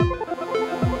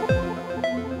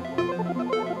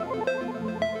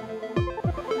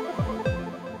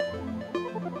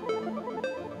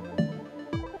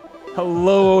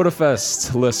Hello,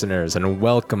 Otafest listeners, and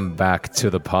welcome back to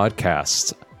the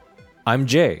podcast. I'm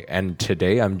Jay, and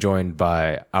today I'm joined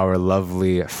by our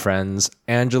lovely friends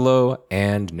Angelo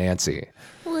and Nancy.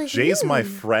 Jay's my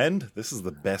friend. This is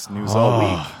the best news all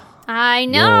week. I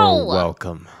know. You're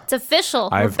welcome. It's official.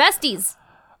 We're besties.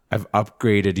 I've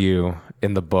upgraded you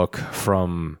in the book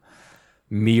from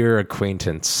mere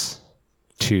acquaintance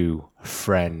to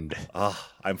friend.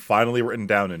 I'm finally written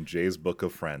down in Jay's book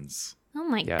of friends. Oh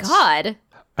my Yes. God.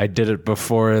 I did it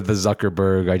before the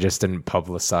Zuckerberg. I just didn't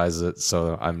publicize it,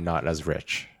 so I'm not as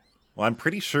rich. Well, I'm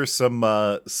pretty sure some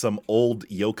old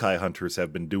yokai hunters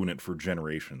have been doing it for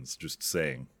generations. Just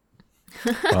saying.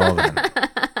 Well then.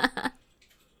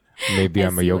 Maybe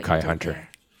I'm a see what you yokai did hunter. there.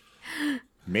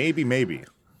 Maybe. You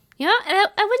know, I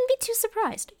wouldn't be too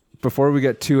surprised. Before we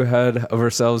get too ahead of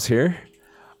ourselves here,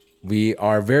 we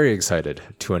are very excited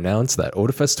to announce that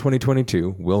Otafest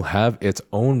 2022 will have its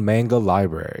own manga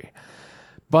library.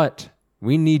 But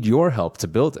we need your help to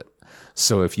build it.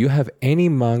 So if you have any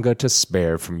manga to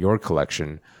spare from your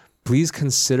collection, please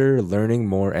consider learning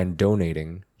more and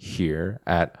donating here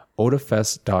at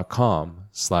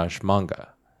otafest.com/manga.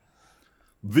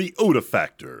 The Oda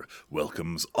Factor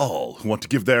welcomes all who want to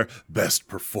give their best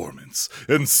performance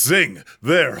and sing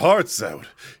their hearts out.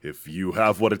 If you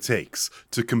have what it takes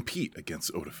to compete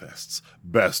against Odafest's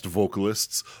best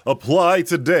vocalists, apply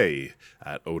today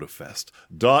at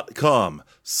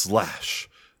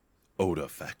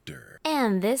odafest.com/OdaFactor.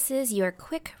 And this is your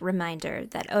quick reminder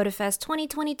that Otafest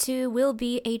 2022 will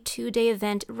be a 2-day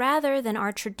event rather than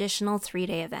our traditional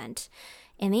 3-day event.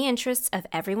 In the interests of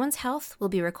everyone's health, we'll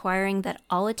be requiring that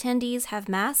all attendees have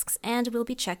masks and we'll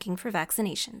be checking for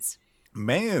vaccinations.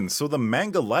 Man, so the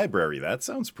manga library, that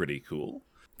sounds pretty cool.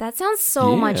 That sounds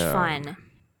so much Yeah. fun.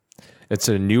 It's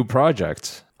a new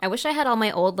project. I wish I had all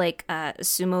my old,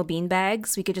 sumo bean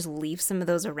bags. We could just leave some of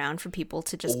those around for people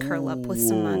to just curl up with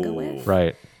some manga with.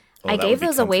 Right. I that gave would be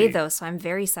those away, comfy. though, so I'm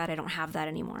very sad I don't have that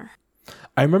anymore.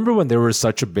 I remember when there was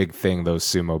such a big thing, those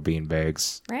sumo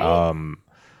beanbags. Right?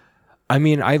 I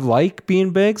mean, I like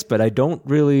beanbags, but I don't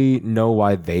really know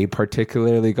why they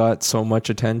particularly got so much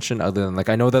attention. Other than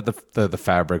I know that the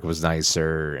fabric was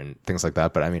nicer and things like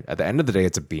that. But I mean, at the end of the day,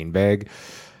 it's a beanbag,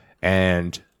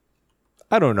 and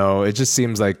I don't know. It just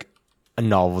seems like a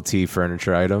novelty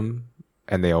furniture item,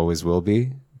 and they always will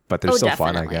be. But they're Oh, still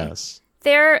fun, I definitely. guess.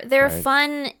 They're Right.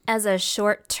 fun as a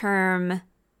short-term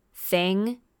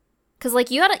thing. Because,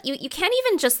 you can't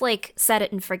even just, set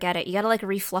it and forget it. You gotta,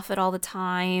 refluff it all the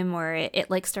time, or it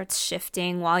starts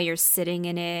shifting while you're sitting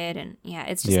in it. And, yeah,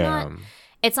 it's just not...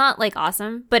 It's not,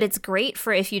 awesome, but it's great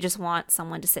for if you just want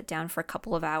someone to sit down for a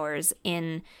couple of hours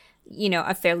in,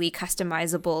 a fairly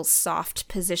customizable, soft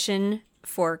position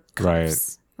for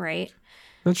cups, right?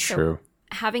 That's true.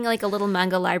 Having, a little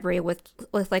manga library with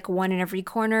one in every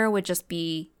corner would just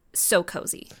be so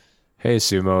cozy. Hey,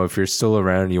 Sumo, if you're still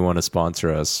around and you want to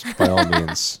sponsor us, by all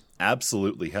means.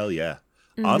 Absolutely, hell yeah.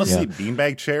 Honestly,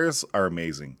 beanbag chairs are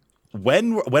amazing.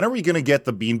 When are we gonna get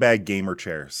the beanbag gamer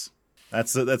chairs?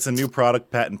 That's a new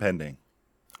product, patent pending.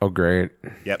 Oh, great.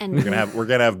 Yep, And- we're gonna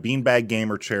have beanbag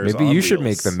gamer chairs. Maybe on you should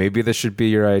wheels. make them. Maybe this should be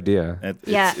your idea. It's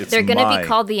They're going to my- be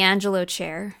called the Angelo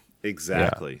chair.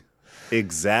 Exactly.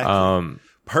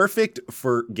 Perfect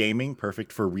for gaming.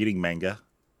 Perfect for reading manga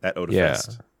at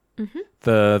Otafest.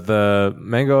 The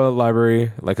manga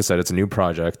library, like I said, it's a new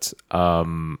project.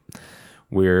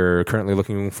 We're currently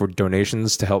looking for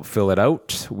donations to help fill it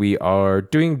out. We are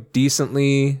doing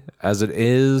decently as it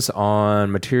is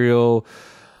on material.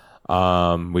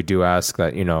 We do ask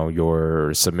that,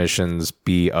 your submissions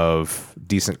be of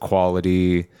decent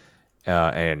quality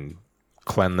and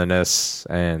cleanliness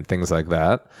and things like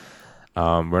that.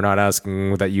 We're not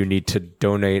asking that you need to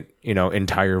donate,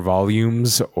 entire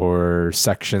volumes or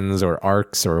sections or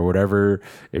arcs or whatever.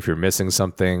 If you're missing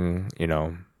something,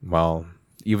 even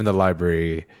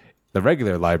the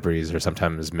regular libraries are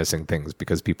sometimes missing things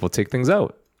because people take things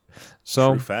out.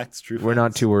 So True facts. we're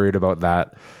not too worried about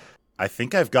that. I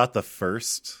think I've got the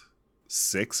first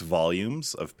 6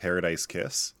 volumes of Paradise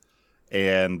Kiss,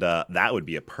 and that would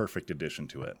be a perfect addition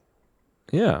to it.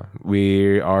 Yeah,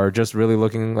 we are just really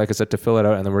looking, like I said, to fill it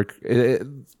out. And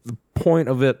then the point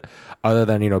of it, other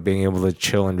than, being able to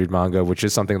chill and read manga, which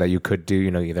is something that you could do,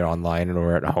 either online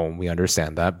or at home. We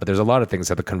understand that. But there's a lot of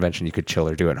things at the convention you could chill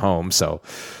or do at home. So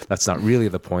that's not really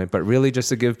the point, but really just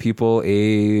to give people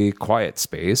a quiet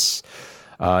space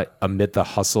amid the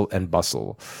hustle and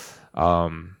bustle.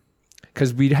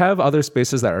 Because we have other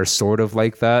spaces that are sort of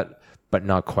like that, but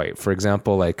not quite. For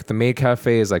example, the Maid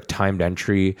Cafe is timed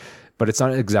entry, but it's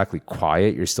not exactly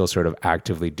quiet. You're still sort of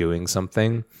actively doing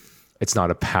something. It's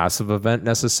not a passive event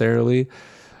necessarily.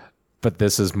 but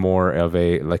this is more of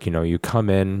a like, you come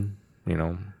in,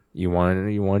 you want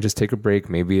to just take a break.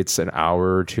 Maybe it's an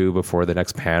hour or two before the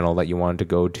next panel that you want to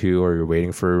go to, or you're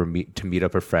waiting to meet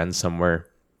up a friend somewhere,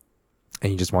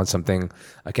 and you just want something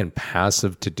again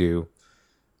passive to do.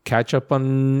 Catch up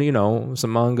on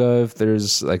some manga if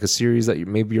there's like a series that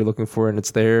maybe you're looking for and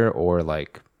it's there, or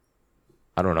like,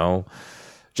 I don't know,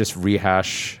 just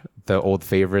rehash the old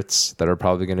favorites that are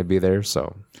probably going to be there.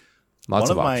 So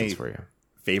lots of options for you.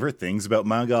 Favorite things about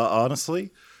manga, honestly,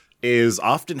 is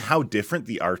often how different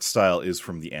the art style is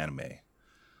from the anime.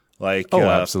 Like,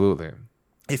 absolutely.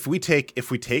 If we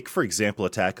take, for example,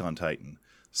 Attack on Titan,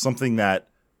 something that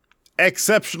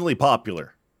exceptionally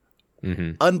popular,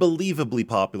 unbelievably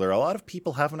popular. A lot of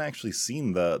people haven't actually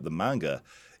seen the manga.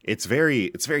 It's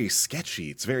very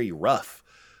sketchy. It's very rough.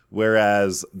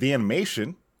 Whereas the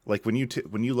animation, like when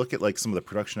you look at like some of the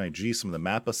production IG, some of the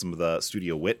Mappa, some of the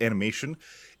Studio Wit animation,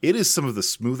 it is some of the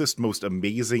smoothest, most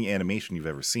amazing animation you've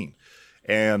ever seen.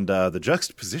 And the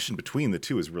juxtaposition between the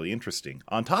two is really interesting.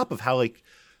 On top of how like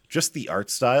just the art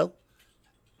style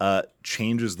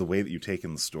changes the way that you take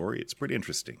in the story. It's pretty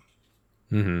interesting.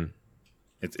 Mm-hmm.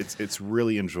 It's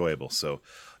really enjoyable. So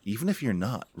even if you're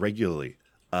not regularly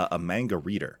a manga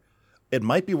reader, it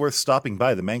might be worth stopping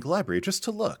by the manga library just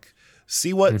to look.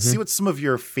 See what some of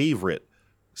your favorite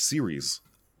series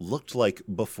looked like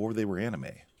before they were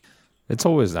anime. It's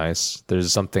always nice.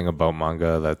 There's something about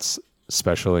manga that's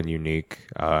special and unique.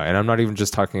 And I'm not even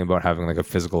just talking about having like a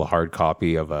physical hard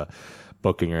copy of a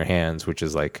book in your hands, which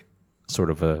is like sort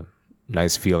of a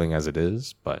nice feeling as it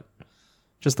is, but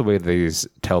just the way they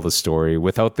tell the story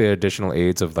without the additional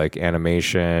aids of like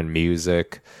animation,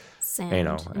 music,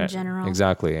 sound in general.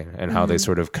 Exactly. And how they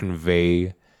sort of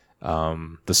convey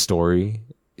the story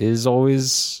is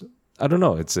always, I don't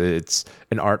know, it's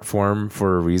an art form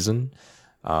for a reason.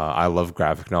 I love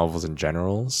graphic novels in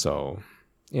general, so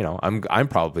I'm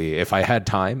probably, if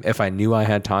I knew I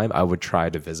had time, I would try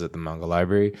to visit the manga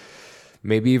library,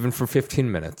 maybe even for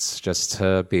 15 minutes, just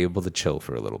to be able to chill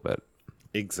for a little bit.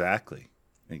 Exactly.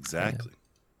 Yeah.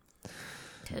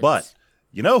 But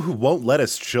you know who won't let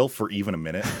us chill for even a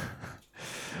minute?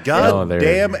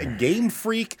 Goddamn Game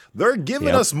Freak. They're giving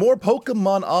us more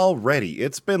Pokemon already.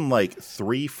 It's been like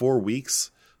 3-4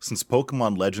 weeks since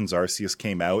Pokemon Legends Arceus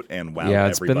came out and wowed everybody. Yeah,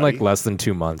 it's been like less than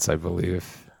 2 months, I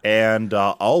believe. And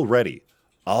already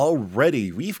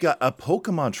we've got a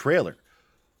Pokemon trailer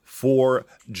for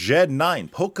Gen 9,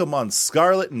 Pokemon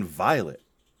Scarlet and Violet.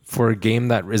 For a game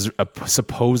that is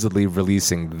supposedly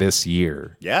releasing this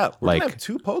year. Yeah, we're like gonna have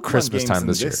 2 Pokemon Christmas games time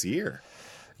this year.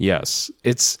 Yes,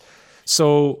 it's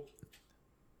so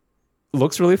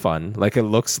looks really fun. Like it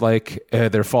looks like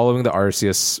they're following the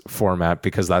Arceus format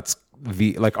because that's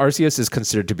Arceus is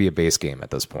considered to be a base game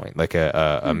at this point, like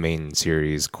a main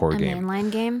series core game, a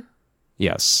mainline game.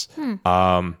 Yes.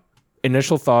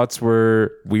 Initial thoughts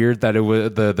were weird that it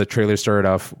was the trailer started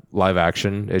off live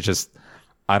action. It's just,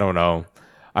 I don't know.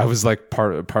 I was like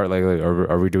part like,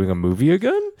 are we doing a movie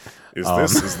again?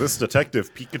 Is this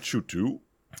Detective Pikachu 2?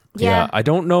 Yeah, I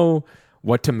don't know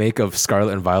what to make of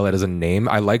Scarlet and Violet as a name.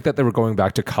 I like that they were going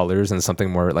back to colors and something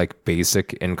more like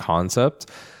basic in concept.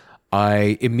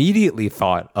 I immediately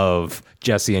thought of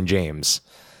Jesse and James.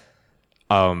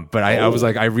 But I was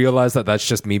like, I realized that that's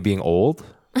just me being old.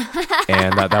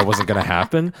 And that wasn't going to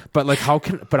happen. But like, how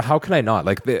can I not?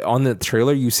 Like on the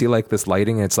trailer, you see like this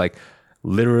lighting and it's like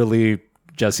literally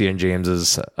Jesse and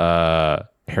James's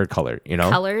hair color,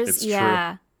 Colors, it's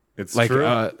yeah. True. It's like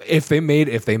true. If they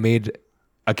made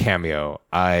a cameo,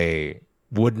 I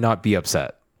would not be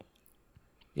upset.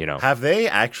 Have they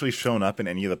actually shown up in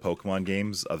any of the Pokemon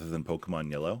games other than Pokemon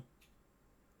Yellow?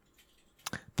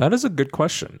 That is a good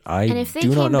question. And if they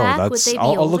do not came know. back, would they be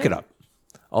I'll look older?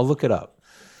 I'll look it up.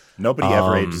 Nobody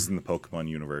ever ages in the Pokemon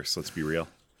universe. Let's be real.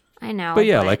 I know, but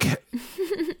yeah, like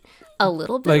a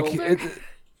little bit older.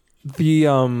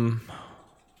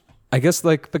 I guess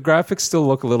like the graphics still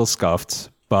look a little scuffed,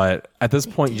 but at this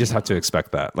point you just have to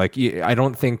expect that. Like I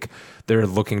don't think they're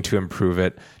looking to improve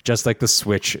it, just like the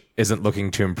Switch isn't looking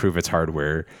to improve its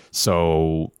hardware.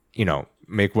 So,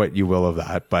 make what you will of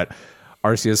that. But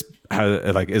Arceus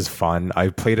is fun. I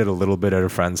played it a little bit at a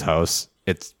friend's house.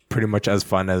 It's pretty much as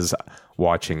fun as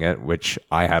watching it, which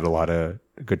I had a lot of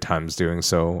good times doing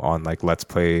so on like Let's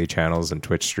Play channels and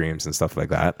Twitch streams and stuff like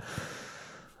that.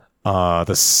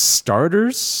 The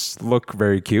starters look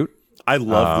very cute. I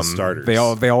love the starters. They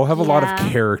all have a lot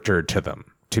of character to them,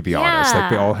 to be honest.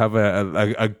 Like they all have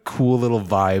a cool little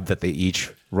vibe that they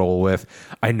each roll with.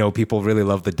 I know people really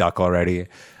love the duck already.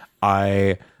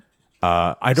 I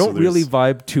don't really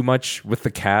vibe too much with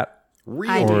the cat.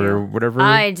 Really? Or whatever.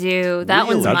 I do. That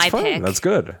one's That's my fine. pick. That's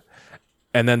good.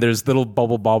 And then there's little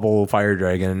Bubble Bobble Fire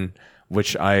Dragon,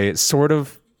 which I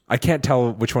can't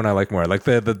tell which one I like more. Like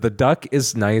the duck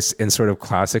is nice in sort of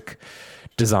classic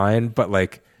design, but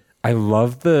like I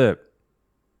love the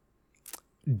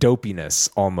dopiness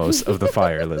almost of the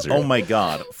fire lizard. Oh my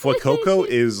god. Fuecoco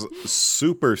is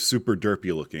super, super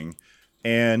derpy looking.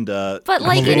 And but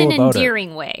like in an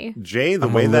endearing way. Jay, the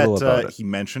way that he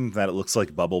mentioned that it looks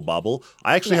like Bubble Bobble,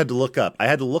 I actually had to look up. I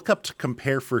had to look up to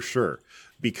compare for sure.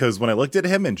 Because when I looked at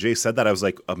him and Jay said that, I was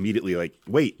like immediately like,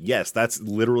 wait, yes, that's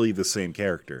literally the same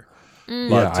character.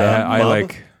 But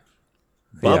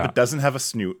Bub doesn't have a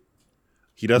snoot.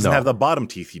 He doesn't have the bottom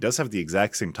teeth. He does have the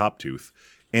exact same top tooth.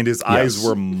 And his eyes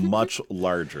were much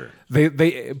larger.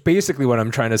 They basically what I'm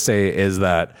trying to say is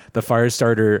that the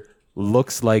Firestarter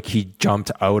looks like he jumped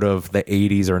out of the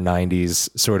 80s or 90s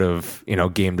sort of,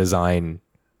 game design.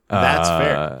 That's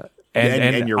fair.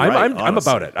 And you're right. I'm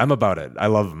about it. I'm about it. I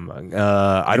love him.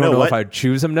 I don't know if I'd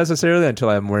choose him necessarily until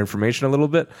I have more information a little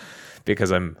bit,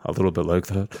 because I'm a little bit like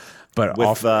that. But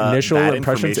off initial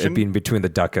impressions, it being between the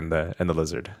duck and the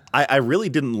lizard. I really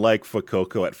didn't like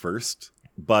Fuecoco at first,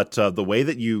 but the way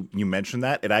that you mentioned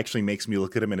that, it actually makes me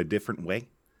look at him in a different way.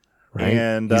 Right,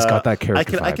 and he's got that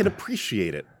character vibe. I can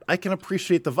appreciate it. I can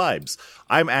appreciate the vibes.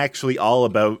 I'm actually all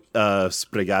about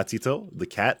Sprigatito, the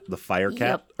cat, the fire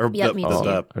cat,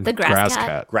 the grass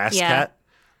cat. Grass cat.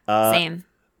 Same.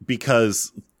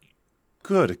 Because,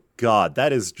 good God,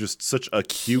 that is just such a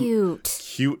cute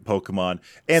Pokemon.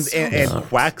 And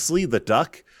Quaxley, the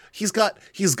duck, he's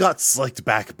got slicked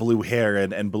back blue hair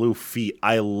and blue feet.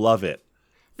 I love it.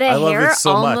 The hair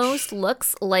almost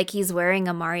looks like he's wearing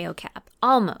a Mario cap.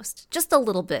 Almost. Just a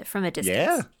little bit from a distance.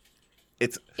 Yeah.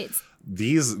 It's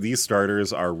these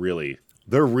starters are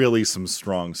they're really some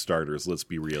strong starters, let's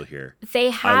be real here. They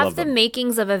have the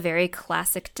makings of a very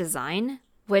classic design,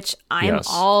 which I'm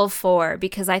all for,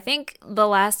 because I think the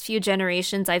last few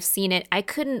generations I've seen it, I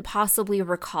couldn't possibly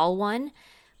recall one,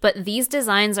 but these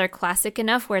designs are classic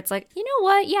enough where it's like, you know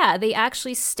what? Yeah, they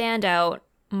actually stand out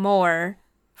more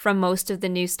from most of the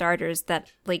new starters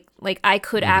that like I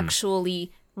could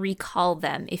actually recall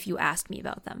them if you asked me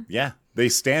about them. Yeah, they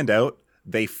stand out.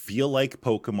 They feel like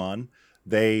Pokemon.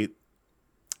 They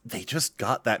just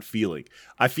got that feeling.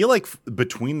 I feel like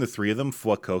between the three of them,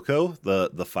 Fuecoco,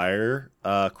 the fire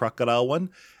crocodile one,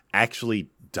 actually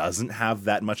doesn't have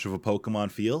that much of a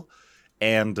Pokemon feel.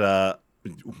 And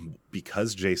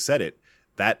because Jay said it,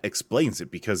 that explains it,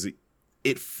 because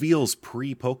it feels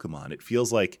pre-Pokemon. It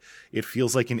feels like an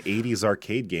 80s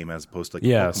arcade game as opposed to like a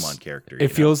Pokemon character. It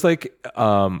feels like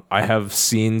I have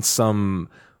seen some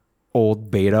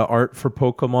old beta art for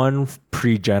Pokemon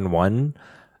pre-Gen 1,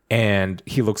 and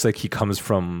he looks like he comes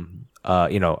from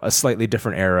a slightly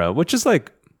different era, which is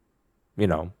like,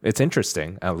 it's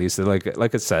interesting. At least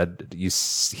like I said, he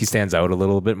stands out a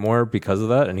little bit more because of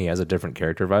that, and he has a different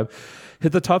character vibe.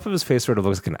 The top of his face sort of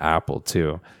looks like an apple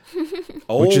too.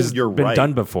 Which has been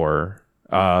done before.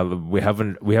 We have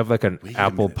like an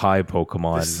apple pie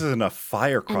Pokemon. This isn't a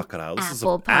fire crocodile. This is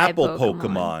an apple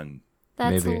Pokemon.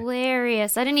 That's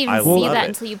hilarious. I didn't even see that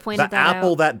until you pointed that out. The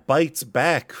apple that bites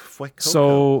back.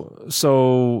 So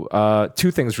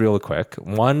two things real quick.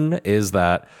 One is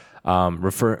that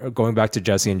going back to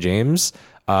Jesse and James,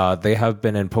 they have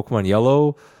been in Pokemon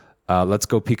Yellow, Let's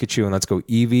Go Pikachu and Let's Go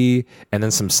Eevee, and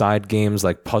then some side games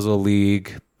like Puzzle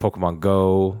League, Pokemon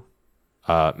Go,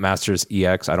 Masters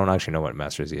EX. I don't actually know what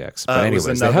Masters EX, but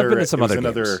anyways, they have been in some other games.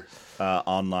 Another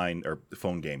online or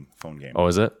phone game. Oh,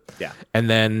 is it? Yeah. And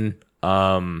then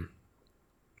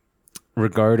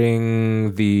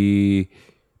regarding the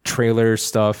trailer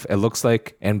stuff, it looks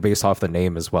like, and based off the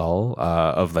name as well,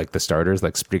 of like the starters,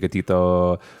 like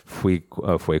Sprigatito,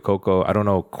 Fuecoco. I don't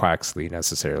know Quaxley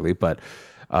necessarily, but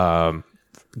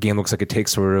game looks like it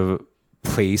takes sort of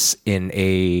place in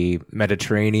a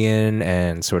Mediterranean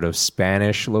and sort of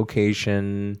Spanish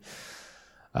location.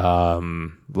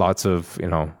 Lots of,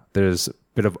 there's a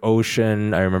bit of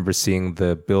ocean. I remember seeing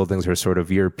the buildings were sort of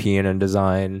European in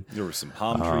design. There were some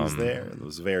palm trees there. It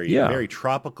was very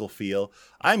tropical feel.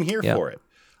 I'm here for it.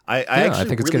 I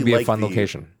think it's going to be a fun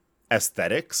location.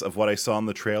 Aesthetics of what I saw in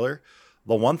the trailer.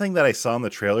 The one thing that I saw in the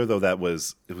trailer, though, it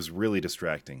was really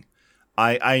distracting.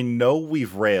 I know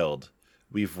we've railed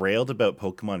about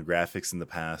Pokemon graphics in the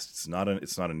past. It's not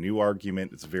a new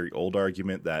argument. It's a very old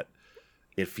argument that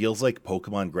it feels like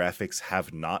Pokemon graphics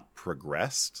have not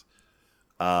progressed.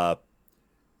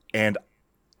 And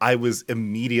I was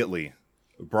immediately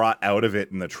brought out of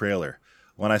it in the trailer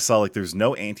when I saw like there's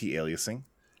no anti-aliasing.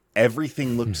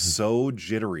 Everything looked so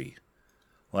jittery.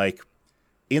 Like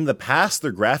in the past,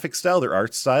 their graphic style, their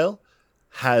art style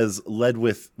has led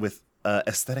with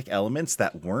aesthetic elements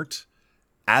that weren't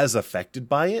as affected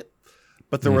by it,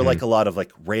 but there were like a lot of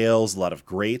like rails, a lot of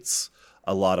grates,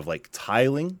 a lot of like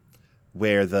tiling,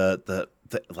 where the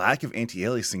lack of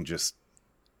anti-aliasing just,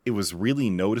 it was really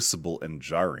noticeable and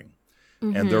jarring.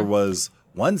 And there was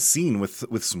one scene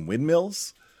with some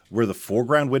windmills where the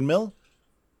foreground windmill,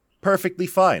 perfectly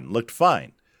fine, looked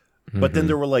fine. But then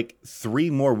there were like 3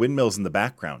 more windmills in the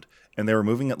background, and they were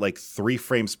moving at like 3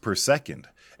 frames per second.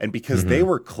 And because they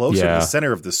were closer to the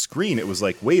center of the screen, it was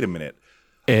like, wait a minute.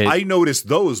 I noticed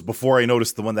those before I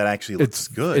noticed the one that actually looks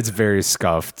good. It's very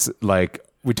scuffed. Like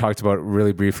we talked about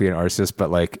really briefly in Arceus, but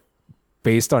like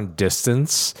based on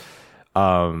distance,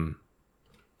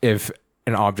 if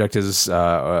an object is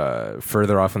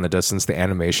further off in the distance, the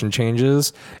animation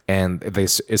changes, and they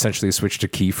essentially switch to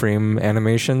keyframe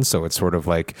animation. So it's sort of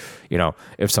like, you know,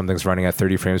 if something's running at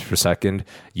 30 frames per second,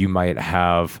 you might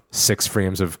have 6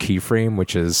 frames of keyframe,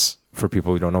 which is, for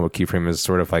people who don't know what keyframe is,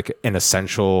 sort of like an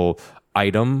essential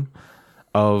item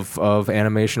of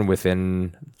animation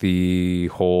within the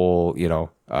whole, you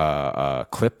know,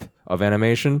 clip of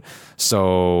animation.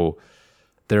 So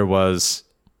there was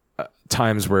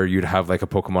times where you'd have like a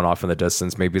Pokemon off in the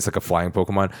distance, maybe it's like a flying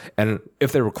Pokemon, and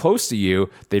if they were close to you,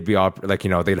 they'd be like, you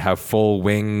know, they'd have full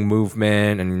wing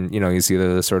movement, and you know, you see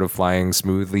the sort of flying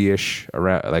smoothly-ish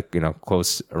around, like, you know,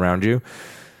 close around you.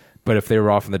 But if they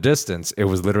were off in the distance, it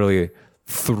was literally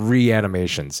 3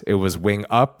 animations. It was wing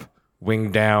up,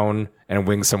 wing down, and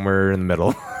wing somewhere in the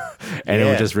middle. And it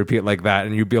would just repeat like that,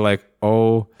 and you'd be like,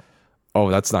 oh,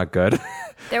 that's not good.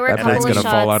 There were a that couple thing's of gonna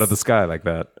shots, fall out of the sky like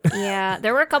that. Yeah,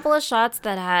 there were a couple of shots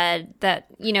that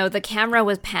you know, the camera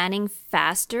was panning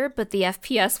faster, but the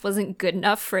FPS wasn't good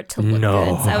enough for it to look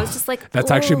good. So I was just like,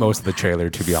 that's actually most of the trailer,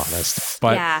 to be honest.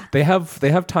 But yeah, they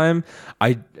have time.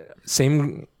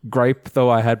 Same gripe though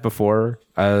I had before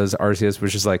as Arceus,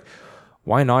 which is like,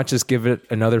 why not just give it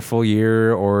another full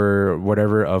year or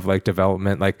whatever of like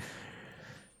development? Like,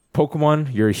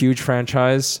 Pokemon, you're a huge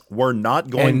franchise. We're not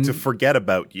going to forget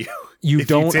about you. You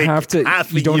don't have to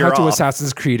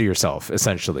Assassin's Creed yourself,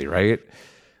 essentially, right?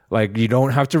 Like, you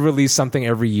don't have to release something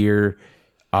every year.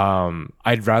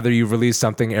 I'd rather you release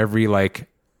something every like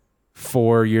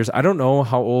 4 years. I don't know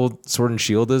how old Sword and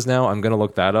Shield is now. I'm gonna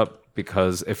look that up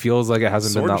because it feels like it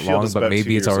hasn't been that long, but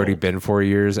maybe it's already been 4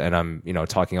 years and I'm, you know,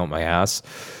 talking out my ass.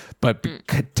 But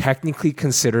technically,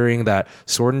 considering that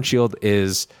Sword and Shield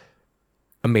is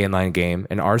a mainline game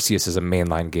and Arceus is a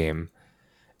mainline game,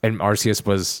 and Arceus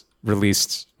was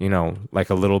released, you know,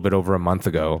 like a little bit over a month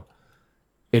ago,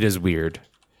 it is weird.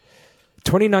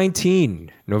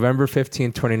 2019, November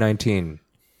 15th, 2019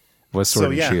 was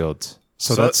Sword and Shield.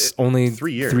 So that's only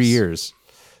 3 years. 3 years.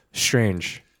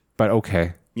 Strange, but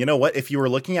okay. You know what? If you were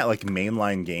looking at like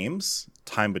mainline games,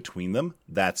 time between them,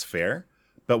 that's fair.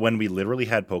 But when we literally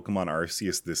had Pokemon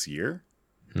Arceus this year,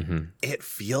 it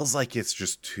feels like it's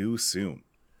just too soon.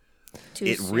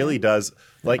 It really does.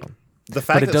 Like, the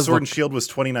fact that Sword and Shield was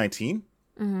 2019,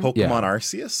 Pokemon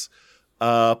Arceus,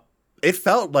 it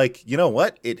felt like, you know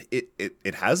what?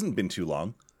 It hasn't been too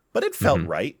long, but it felt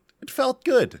right. It felt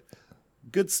good.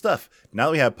 Good stuff.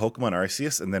 Now we have Pokemon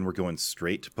Arceus, and then we're going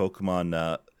straight to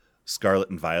Pokemon Scarlet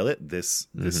and Violet this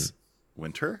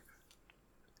winter.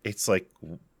 It's like,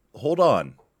 hold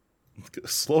on.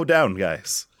 Slow down,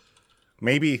 guys.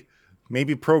 Maybe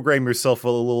program yourself a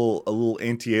little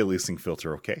anti-aliasing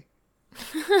filter, okay?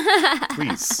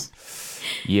 Please.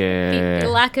 Yeah. The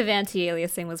lack of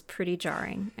anti-aliasing was pretty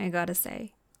jarring, I gotta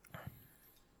say.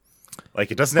 Like,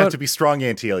 it doesn't have to be strong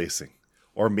anti-aliasing,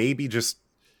 or maybe just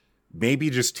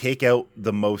take out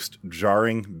the most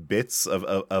jarring bits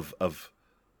of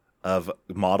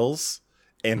models.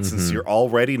 And since you're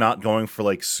already not going for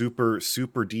like super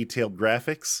detailed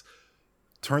graphics,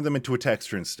 turn them into a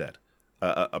texture instead.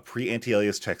 A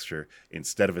pre-anti-alias texture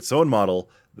instead of its own model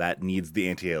that needs the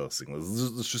anti-aliasing.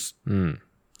 Let's just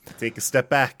take a step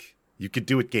back. You could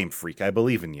do it, Game Freak. I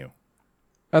believe in you.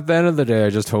 At the end of the day,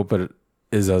 I just hope it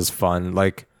is as fun.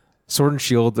 Like, Sword and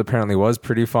Shield apparently was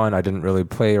pretty fun. I didn't really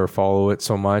play or follow it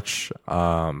so much,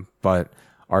 but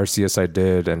Arceus I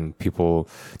did, and people,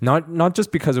 not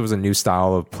just because it was a new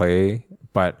style of play,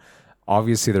 but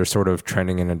obviously they're sort of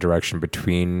trending in a direction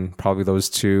between probably those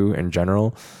two in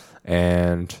general.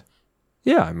 And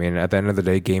yeah, I mean, at the end of the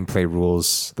day, gameplay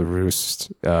rules the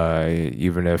roost,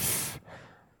 even if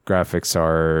graphics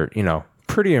are, you know,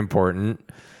 pretty important.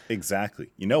 Exactly.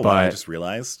 You know what I just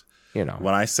realized? You know,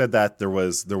 when I said that there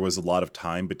was a lot of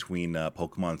time between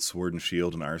Pokemon Sword and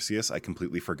Shield and Arceus, I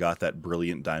completely forgot that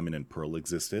Brilliant Diamond and Pearl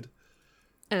existed.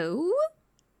 Oh?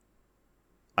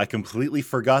 I completely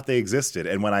forgot they existed,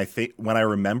 and when I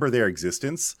remember their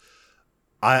existence,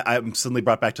 I'm suddenly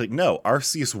brought back to like, no,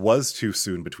 Arceus was too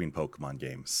soon between Pokemon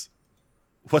games.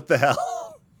 What the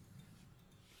hell?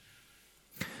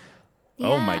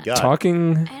 Oh my god.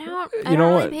 Talking, I don't you know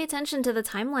really what? pay attention to the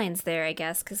timelines there, I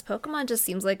guess, because Pokemon just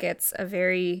seems like it's a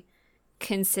very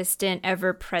consistent,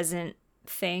 ever-present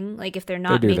thing. Like, if they're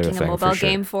not do their making a thing, for mobile sure.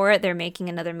 game for it, they're making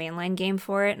another mainline game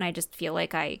for it, and I just feel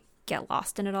like I get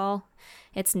lost in it all.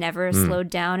 It's never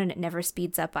slowed down, and it never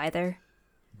speeds up either.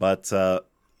 But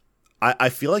I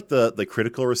feel like the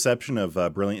critical reception of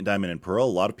Brilliant Diamond and Pearl, a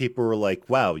lot of people were like,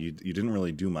 wow, you didn't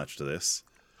really do much to this.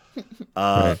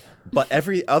 Right. But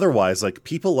otherwise, like,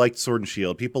 people liked Sword and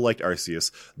Shield, people liked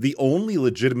Arceus. The only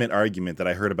legitimate argument that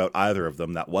I heard about either of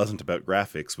them that wasn't about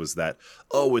graphics was that,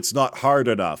 oh, it's not hard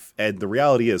enough. And the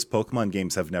reality is, Pokemon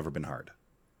games have never been hard.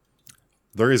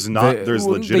 There's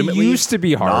legitimately... They used to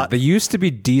be hard. not- They used to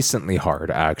be decently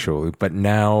hard, actually. But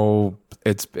now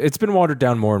it's been watered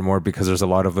down more and more because there's a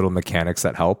lot of little mechanics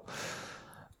that help.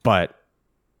 But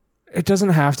it doesn't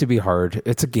have to be hard.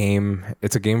 It's a game.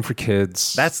 It's a game for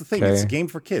kids. That's the thing. okay? It's a game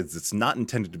for kids. It's not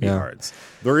intended to be Yeah. hard.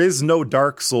 There is no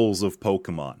Dark Souls of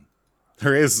Pokemon.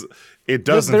 There is... It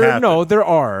doesn't happen. No, there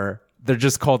are. They're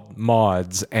just called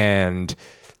mods and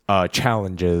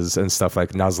challenges and stuff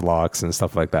like Nuzlocke and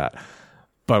stuff like that.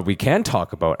 But we can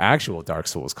talk about actual Dark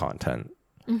Souls content.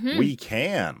 We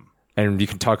can. And you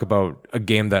can talk about a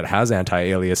game that has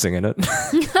anti-aliasing in it.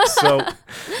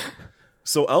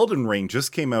 So Elden Ring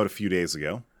just came out a few days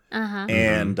ago.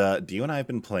 And Dio and I have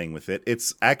been playing with it.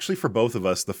 It's actually, for both of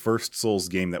us, the first Souls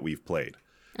game that we've played.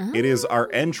 It is our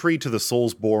entry to the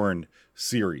Soulsborne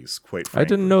series, quite frankly. I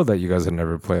didn't know that you guys had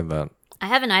never played that. I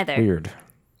haven't either. Weird.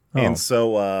 And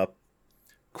so,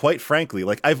 quite frankly,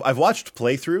 like, I've watched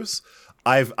playthroughs.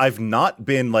 I've not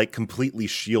been like completely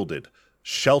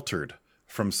sheltered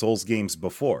from Souls games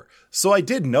before. So I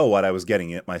did know what I was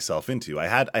getting myself into. I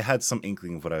had some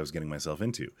inkling of what I was getting myself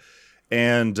into.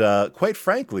 And quite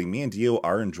frankly, me and Dio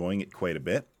are enjoying it quite a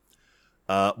bit.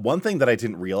 One thing that I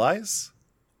didn't realize,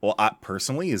 well,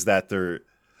 personally, is that there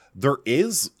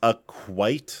is a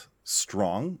quite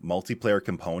strong multiplayer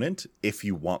component if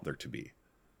you want there to be.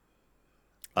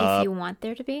 If you want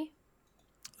there to be?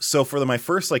 So for my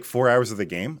first like 4 hours of the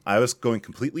game, I was going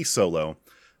completely solo,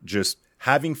 just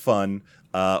having fun,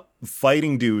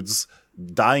 fighting dudes,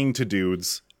 dying to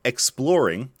dudes,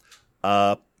 exploring,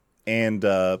 and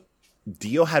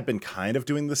Dio had been kind of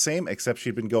doing the same, except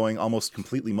she'd been going almost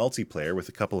completely multiplayer with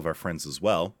a couple of our friends as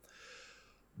well.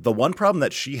 The one problem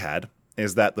that she had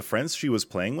is that the friends she was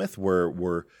playing with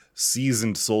were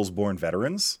seasoned Soulsborne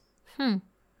veterans.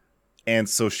 And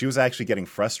so she was actually getting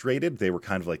frustrated. They were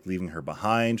kind of like leaving her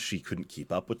behind. She couldn't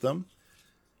keep up with them.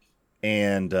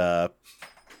 And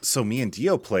so me and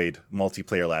Dio played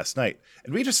multiplayer last night.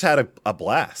 And we just had a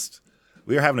blast.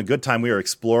 We were having a good time. We were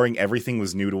exploring. Everything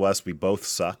was new to us. We both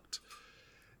sucked.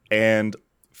 And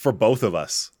for both of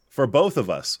us,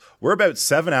 we're about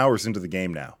 7 hours into the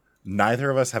game now.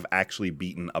 Neither of us have actually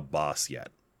beaten a boss yet.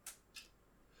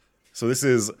 So this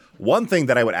is one thing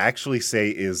that I would actually say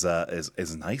is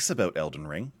nice about Elden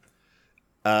Ring.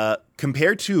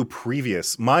 Compared to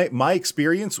previous, my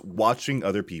experience watching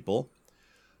other people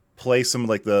play some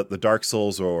like the Dark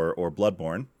Souls or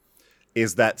Bloodborne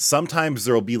is that sometimes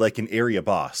there'll be like an area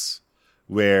boss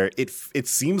where it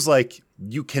seems like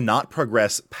you cannot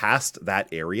progress past that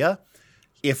area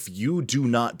if you do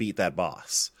not beat that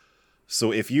boss.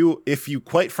 So if you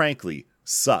quite frankly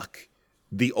suck,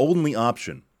 the only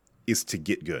option is to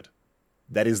get good.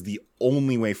 That is the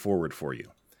only way forward for you.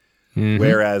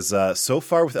 Whereas so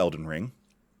far with Elden Ring,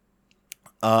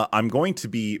 I'm going to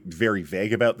be very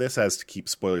vague about this as to keep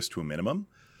spoilers to a minimum.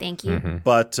 Thank you.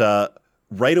 But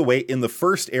right away in the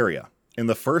first area,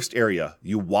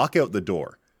 you walk out the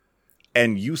door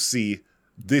and you see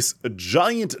this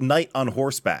giant knight on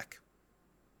horseback.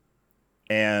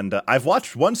 And I've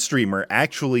watched one streamer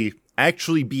actually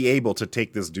be able to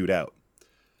take this dude out.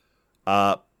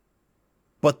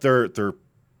 But they're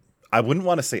I wouldn't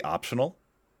want to say optional,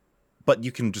 but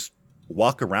you can just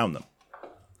walk around them,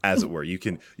 as it were. You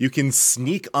can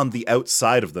sneak on the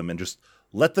outside of them and just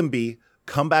let them be,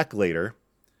 come back later.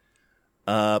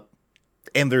 And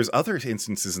there's other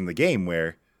instances in the game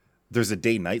where there's a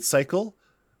day-night cycle,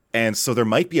 and so there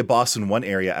might be a boss in one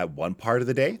area at one part of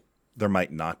the day. There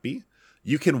might not be.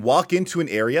 You can walk into an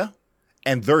area,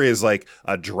 and there is like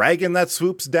a dragon that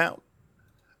swoops down.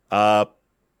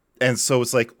 And so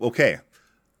it's like, okay,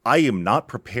 I am not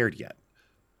prepared yet.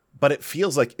 But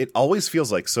it always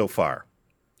feels like so far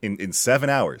in 7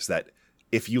 hours that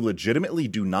if you legitimately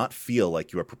do not feel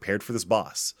like you are prepared for this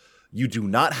boss, you do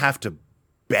not have to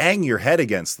bang your head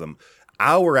against them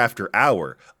hour after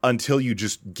hour until you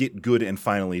just get good and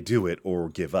finally do it or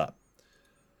give up.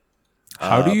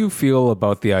 How do you feel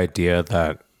about the idea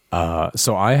that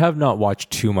so I have not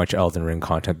watched too much Elden Ring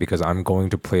content because I'm going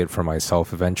to play it for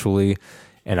myself eventually,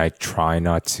 and I try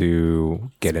not to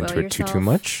get Spoil into it too yourself.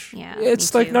 much. Yeah,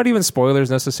 It's me like too. not even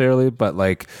spoilers necessarily, but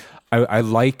like I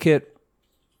like it.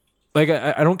 Like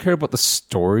I don't care about the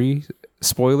story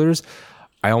spoilers.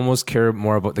 I almost care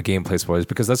more about the gameplay spoilers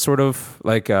because that's sort of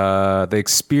like the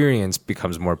experience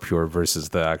becomes more pure versus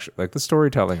the actual, like the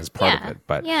storytelling is part of it.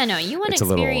 But yeah, no, you want it's to a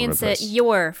little all over the experience it place.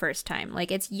 your first time.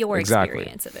 Like it's your Exactly.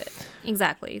 experience of it.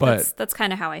 Exactly. But- That's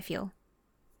kind of how I feel.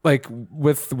 like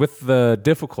with the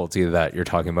difficulty that you're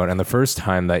talking about and the first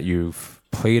time that you've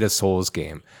played a Souls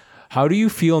game, how do you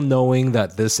feel knowing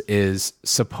that this is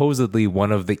supposedly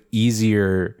one of the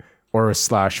easier or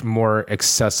 / more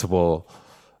accessible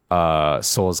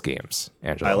Souls games,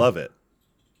 Angelo? I love it.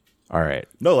 All right,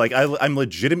 No, like I'm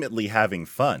legitimately having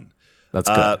fun. that's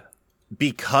good.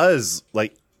 Because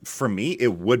like for me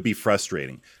it would be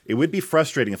frustrating. It would be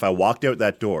frustrating if I walked out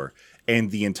that door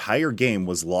and the entire game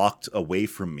was locked away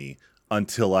from me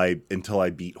until I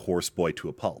beat Horseboy to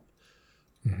a pulp.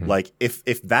 Like if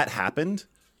that happened,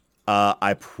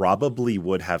 I probably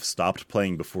would have stopped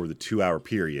playing before the 2-hour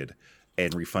period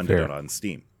and refunded Fair. it on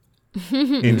Steam.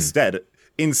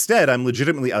 Instead, I'm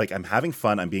legitimately like I'm having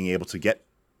fun. I'm being able to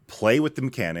play with the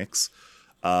mechanics.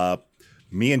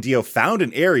 Me and Dio found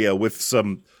an area with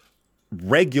some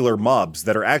regular mobs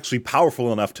that are actually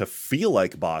powerful enough to feel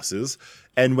like bosses.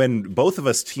 And when both of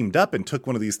us teamed up and took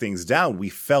one of these things down, we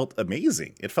felt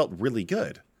amazing. It felt really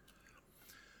good.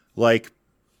 Like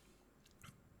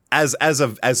as a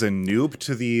noob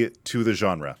to the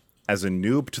genre, as a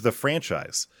noob to the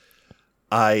franchise,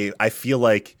 I feel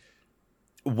like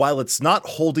while it's not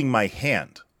holding my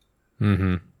hand,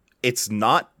 it's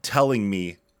not telling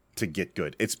me to get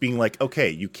good. It's being like, okay,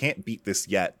 you can't beat this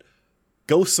yet.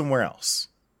 Go somewhere else.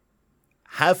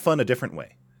 Have fun a different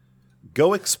way.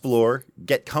 Go explore.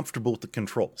 Get comfortable with the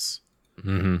controls.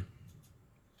 And,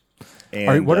 All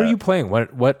right, what are you playing?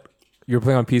 What you're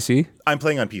playing on PC? I'm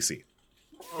playing on PC.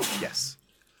 Yes.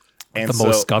 And The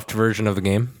most scuffed version of the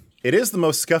game? it is the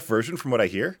most scuffed version from what I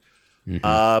hear.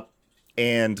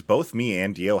 And both me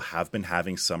and Dio have been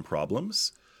having some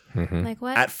problems. Like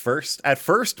what? At first,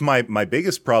 my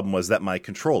biggest problem was that my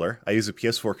controller, I use a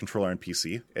PS4 controller on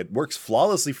PC. It works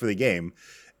flawlessly for the game,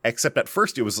 except at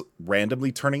first it was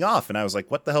randomly turning off. And I was like,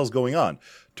 what the hell's going on?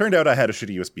 Turned out I had a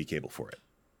shitty USB cable for it.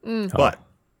 But,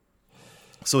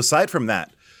 so aside from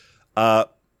that, the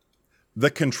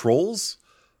controls,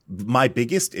 my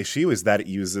biggest issue is that it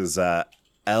uses R1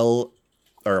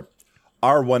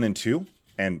 and 2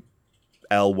 and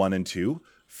L1 and 2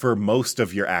 for most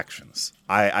of your actions.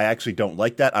 I actually don't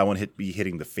like that. I want to be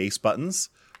hitting the face buttons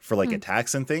for like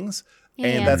attacks and things. Yeah.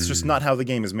 And that's just not how the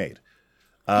game is made.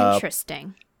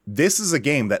 Interesting. This is a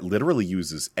game that literally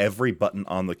uses every button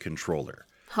on the controller.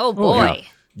 Oh boy.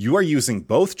 You are using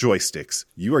both joysticks.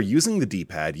 You are using the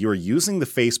D-pad. You are using the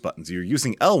face buttons. You're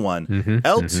using L1,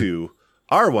 L2,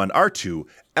 R1, R2,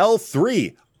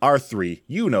 L3,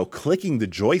 R3, clicking the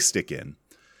joystick in.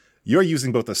 You're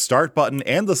using both the start button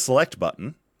and the select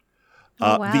button.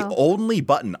 Oh, wow. The only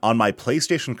button on my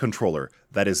PlayStation controller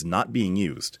that is not being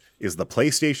used is the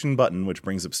PlayStation button, which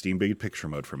brings up Steam Big Picture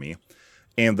mode for me,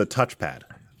 and the touchpad.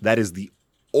 That is the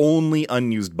only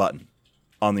unused button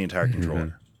on the entire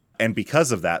controller. And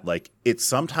because of that, like, it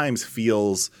sometimes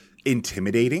feels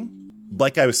intimidating.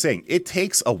 Like I was saying, it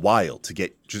takes a while to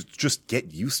just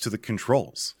get used to the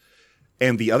controls.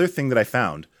 And the other thing that I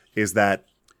found is that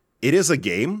it is a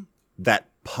game that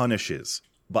punishes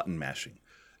button mashing.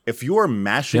 If you are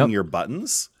mashing your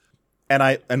buttons,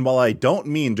 and while I don't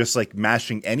mean just like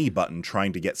mashing any button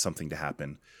trying to get something to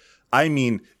happen, I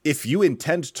mean if you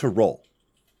intend to roll,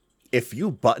 if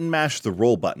you button mash the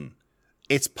roll button,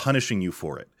 it's punishing you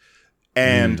for it.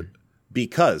 And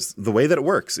because the way that it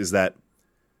works is that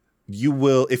you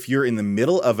will, if you're in the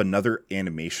middle of another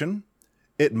animation,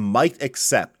 it might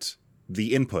accept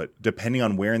the input depending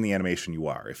on where in the animation you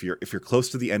are. If you're close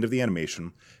to the end of the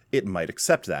animation, it might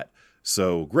accept that.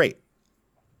 So great.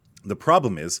 The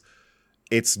problem is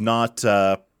it's not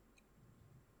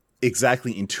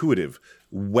exactly intuitive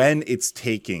when it's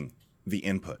taking the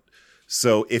input.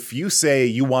 So if you say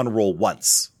you want to roll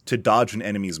once to dodge an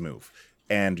enemy's move,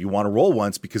 and you want to roll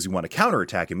once because you want to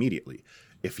counterattack immediately,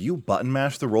 if you button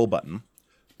mash the roll button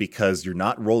because you're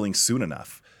not rolling soon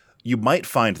enough, you might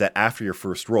find that after your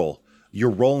first roll, you're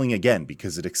rolling again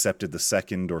because it accepted the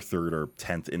second or third or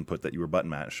 10th input that you were button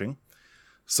mashing.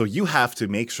 So you have to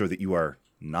make sure that you are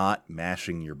not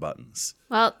mashing your buttons.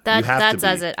 Well, You have that to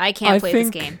does be. it. I can't play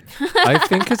think- this game. I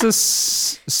think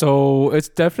so it's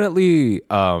definitely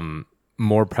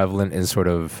more prevalent in sort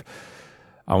of,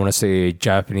 I want to say,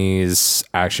 Japanese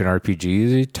action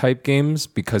RPG type games,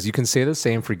 because you can say the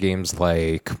same for games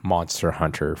like Monster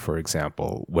Hunter, for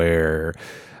example, where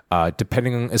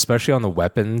depending, especially on the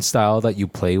weapon style that you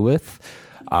play with,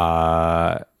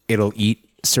 it'll eat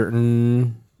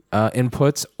certain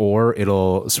inputs, or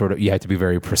it'll sort of, you have to be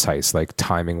very precise, like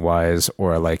timing wise,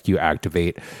 or like you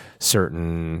activate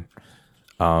certain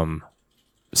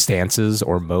stances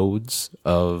or modes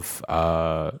of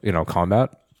combat.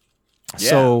 Yeah.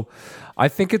 So I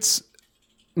think it's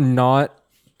not,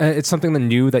 it's something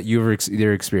new that you're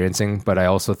experiencing, but I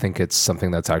also think it's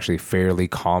something that's actually fairly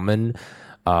common.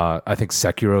 I think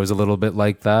Sekiro is a little bit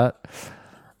like that.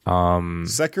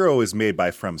 Sekiro is made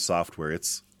by From Software.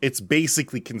 It's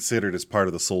basically considered as part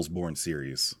of the Soulsborne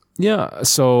series. Yeah,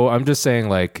 so I'm just saying,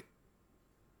 like,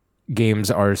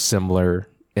 games are similar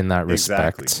in that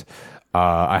respect. Exactly.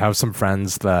 I have some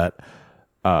friends that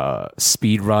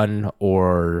speed run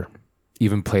or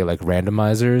even play like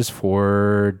randomizers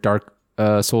for Dark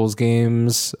Souls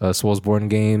games, Soulsborne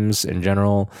games in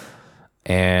general,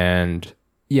 and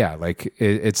yeah, like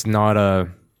it's not a,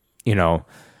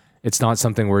 it's not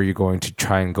something where you're going to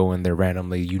try and go in there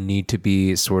randomly. You need to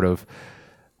be sort of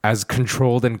as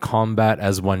controlled in combat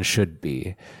as one should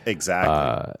be.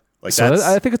 Exactly. So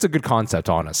I think it's a good concept,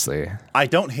 honestly. I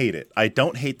don't hate it. I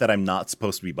don't hate that I'm not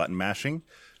supposed to be button mashing,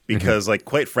 because, like,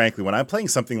 quite frankly, when I'm playing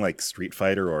something like Street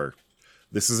Fighter, or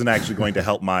this isn't actually going to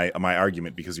help my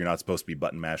argument, because you're not supposed to be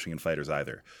button mashing in fighters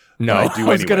either. No, But I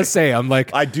was gonna say, I'm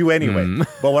like, I do anyway.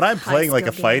 But when I'm playing like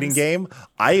a skill fighting games. game,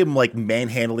 I am like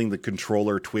manhandling the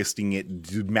controller, twisting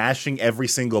it, mashing every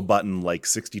single button like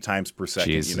 60 times per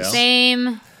second. Jesus. You know,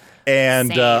 Same. and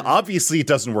Same. obviously it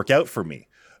doesn't work out for me.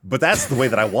 But that's the way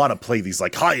that I want to play these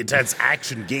like high intense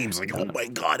action games. Like, oh my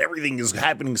god, everything is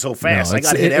happening so fast. I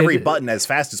it's- got to hit every it- button as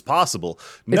fast as possible.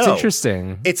 it's No,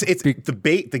 interesting. It's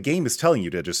the game is telling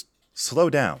you to just slow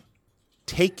down,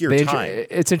 take your time,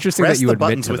 It's interesting press that you the admit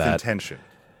buttons to with that. intention.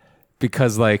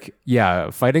 Because, like, yeah,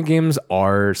 fighting games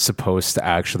are supposed to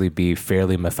actually be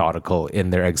fairly methodical in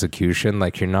their execution.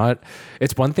 Like, you're not,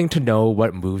 it's one thing to know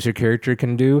what moves your character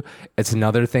can do. It's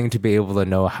another thing to be able to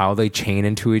know how they chain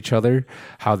into each other,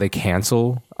 how they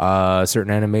cancel certain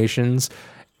animations,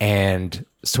 and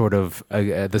sort of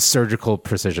the surgical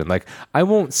precision. Like, I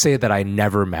won't say that I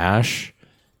never mash,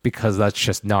 because that's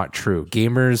just not true.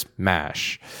 Gamers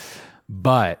mash.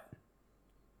 But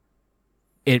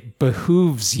it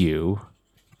behooves you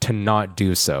to not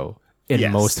do so in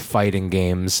Yes. most fighting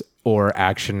games or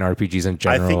action RPGs in I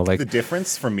general. think Like, the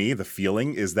difference for me, the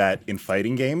feeling, is that in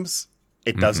fighting games,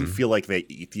 it doesn't feel like they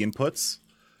eat the inputs,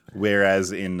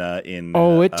 whereas in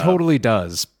it totally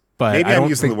does. But maybe I I'm don't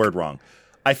using think, the word wrong.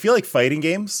 I feel like fighting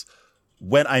games,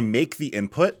 when I make the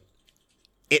input,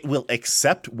 it will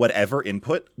accept whatever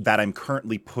input that I'm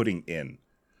currently putting in.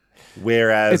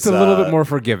 Whereas it's a little bit more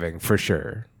forgiving, for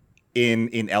sure.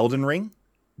 in Elden Ring,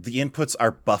 the inputs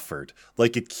are buffered.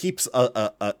 Like, it keeps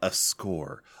a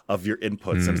score of your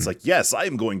inputs, and it's like, yes, I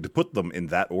am going to put them in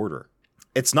that order.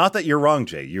 It's not that you're wrong,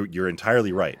 Jay. You're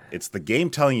entirely right. It's the game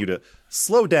telling you to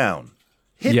slow down,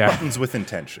 hit Yeah. buttons with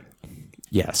intention.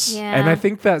 Yes. Yeah. And I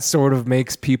think that sort of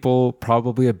makes people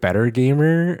probably a better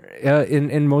gamer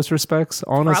in most respects,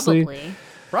 honestly.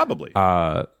 Probably.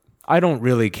 Probably. I don't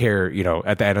really care,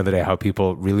 at the end of the day, how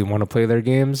people really want to play their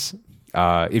games.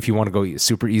 If you want to go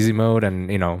super easy mode and,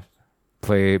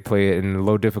 play it in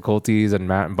low difficulties and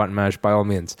button mash, by all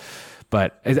means.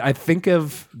 But I think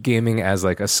of gaming as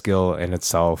like a skill in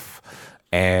itself,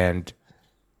 and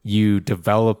you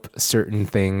develop certain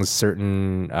things,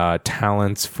 certain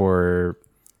talents for,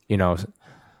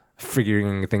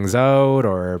 figuring things out,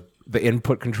 or the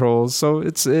input controls. So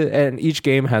and each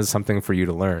game has something for you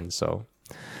to learn. So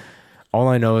all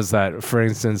I know is that, for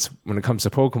instance, when it comes to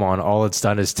Pokemon, all it's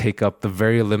done is take up the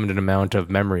very limited amount of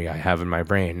memory I have in my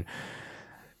brain,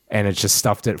 and it's just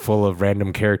stuffed it full of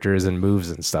random characters and moves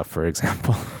and stuff, for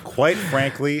example. Quite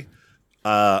frankly,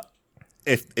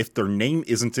 if their name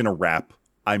isn't in a rap,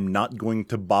 I'm not going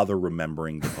to bother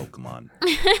remembering the Pokemon.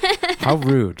 How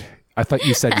rude. I thought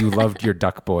you said you loved your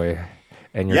Duck Boy.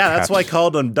 And your Yeah, cat. that's why I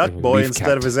called him Duck Boy Leaf instead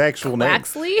Cat. of his actual name.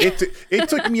 Quaxley? It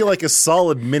took me like a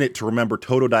solid minute to remember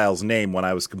Totodile's name when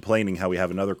I was complaining how we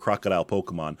have another crocodile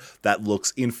Pokemon that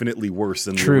looks infinitely worse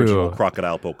than the True. original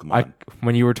crocodile Pokemon.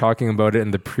 When you were talking about it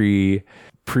in the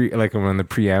like when the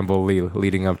preamble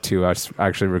leading up to us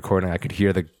actually recording, I could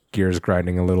hear the gears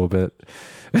grinding a little bit.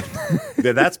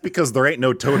 Yeah, that's because there ain't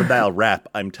no Totodile rap,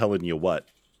 I'm telling you what.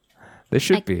 They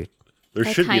should be. There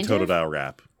I should be a kind of- Totodile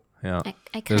rap. Yeah. I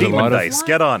kind There's a of Demon lot of- Dice,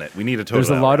 get on it. We need a Totodile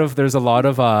There's a lot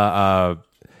rap. of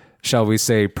shall we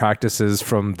say, practices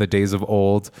from the days of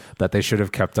old that they should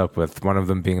have kept up with. One of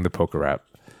them being the poker rap.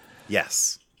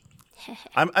 Yes.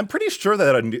 I'm pretty sure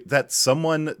that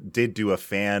someone did do a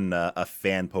fan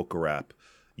poker rap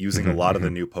using a lot of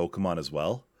the new Pokemon as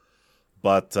well,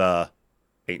 but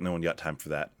ain't no one got time for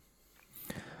that.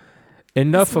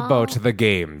 Enough about the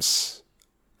games.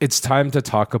 It's time to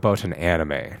talk about an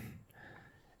anime.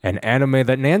 An anime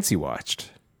that Nancy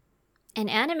watched. An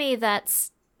anime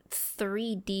that's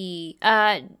 3D.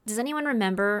 Does anyone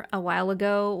remember a while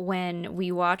ago when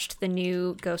we watched the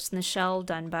new Ghost in the Shell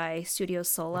done by Studio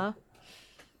Sola?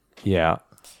 Yeah.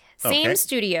 Same Okay.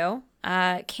 studio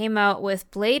came out with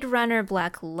Blade Runner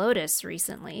Black Lotus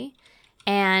recently,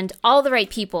 and all the right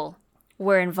people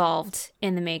were involved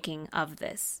in the making of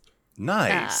this.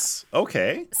 Nice.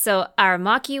 Okay. So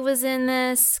Aramaki was in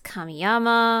this,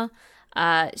 Kamiyama,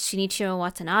 Shinichiro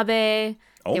Watanabe.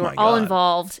 Oh They were my all God.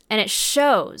 involved, and it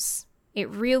shows. It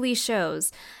really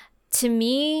shows. To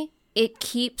me, it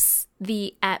keeps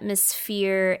the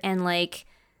atmosphere and like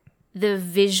the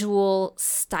visual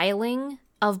styling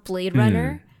of Blade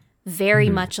Runner very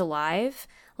much alive.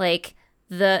 Like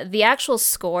the actual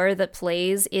score that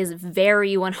plays is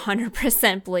very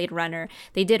 100% Blade Runner.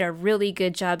 They did a really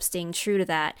good job staying true to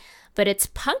that, but it's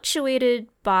punctuated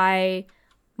by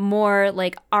more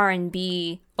like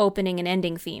R&B opening and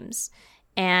ending themes.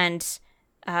 And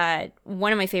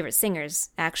one of my favorite singers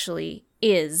actually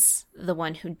is the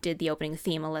one who did the opening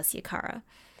theme, Alessia Cara,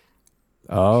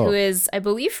 who Oh. is, I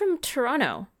believe, from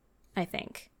Toronto, I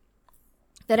think.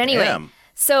 But anyway, Damn.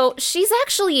 so she's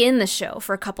actually in the show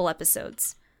for a couple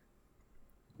episodes,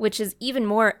 which is even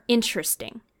more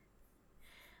interesting.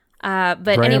 But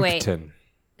anyway,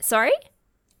 sorry?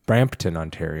 Brampton,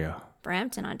 Ontario.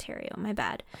 Brampton, Ontario, my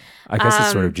bad. I guess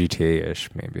it's sort of GTA-ish,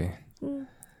 maybe.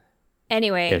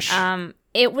 Anyway, Ish.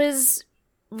 it was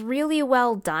really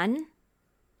well done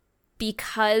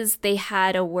because they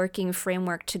had a working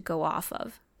framework to go off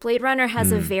of. Blade Runner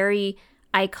has a very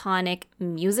iconic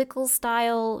musical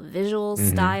style, visual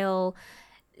style.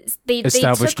 They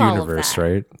Established took all universe, of that.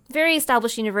 right? Very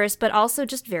established universe, but also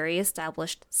just very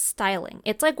established styling.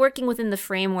 It's like working within the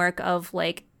framework of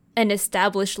like an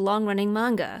established long-running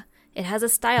manga. It has a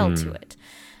style to it.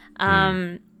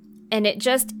 And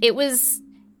it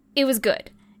was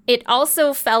good. It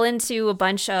also fell into a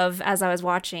bunch of, as I was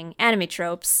watching, anime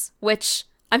tropes, which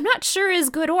I'm not sure is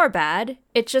good or bad.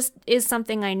 It just is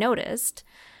something I noticed.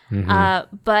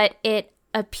 But it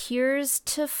appears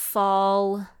to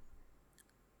fall.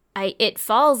 It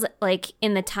falls like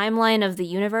in the timeline of the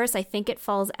universe. I think it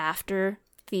falls after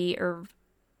the.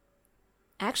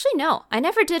 Actually, no. I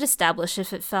never did establish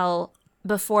if it fell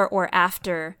before or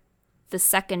after the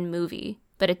second movie,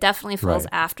 but it definitely falls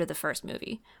Right. after the first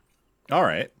movie. All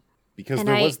right. Because And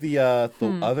there I- was the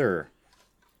other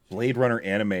Blade Runner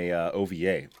anime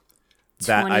OVA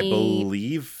that I 20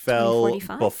 believe fell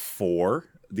 2045? before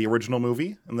the original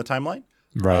movie in the timeline.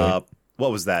 Right.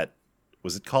 What was that?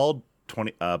 Was it called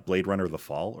Blade Runner: The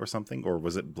Fall or something, or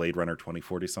was it Blade Runner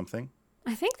 2040 something?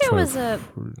 I think there was a.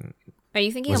 Are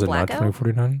you thinking Was of it not Blackout?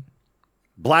 2049?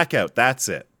 Blackout. That's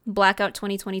it. Blackout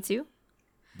 2022?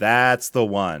 That's the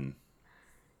one.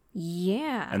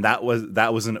 Yeah. And that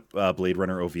was an Blade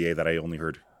Runner OVA that I only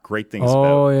heard great things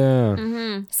Oh, about.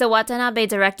 yeah. So Watanabe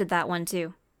directed that one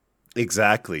too.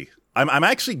 Exactly. I'm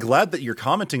actually glad that you're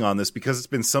commenting on this because it's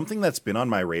been something that's been on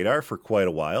my radar for quite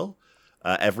a while.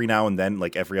 Every now and then,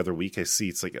 like every other week, I see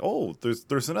it's like, oh,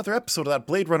 there's another episode of that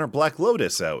Blade Runner Black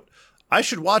Lotus out. I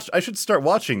should start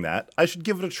watching that. I should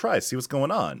give it a try, see what's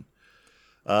going on.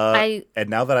 And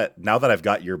now that I've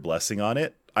got your blessing on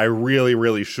it, I really,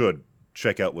 really should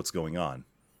check out what's going on.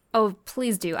 Oh,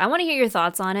 please do. I want to hear your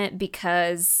thoughts on it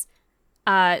because,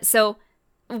 so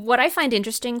what I find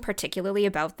interesting particularly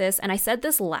about this, and I said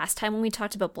this last time when we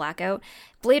talked about Blackout,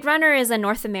 Blade Runner is a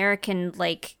North American,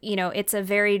 it's a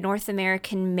very North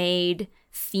American made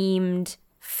themed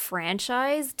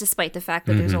franchise, despite the fact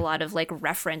that there's a lot of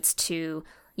reference to,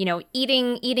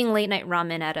 eating late night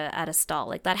ramen at a stall.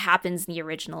 Like that happens in the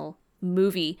original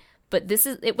movie. But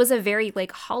it was a very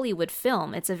Hollywood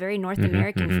film. It's a very North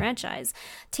American franchise.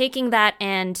 Taking that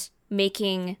and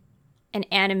making an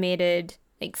animated,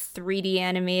 3D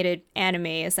animated anime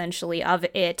essentially of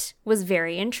it was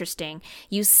very interesting.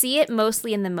 You see it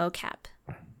mostly in the mocap.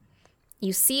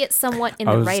 You see it somewhat in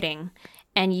the writing,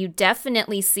 and you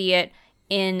definitely see it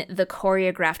in the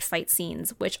choreographed fight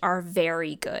scenes, which are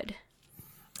very good.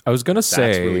 I was going to That's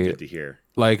say, really good to hear.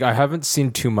 I haven't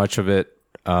seen too much of it,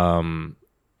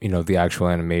 the actual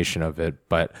animation of it,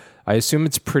 but I assume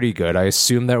it's pretty good. I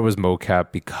assume that it was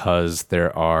mocap because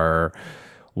there are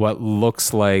what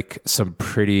looks like some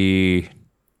pretty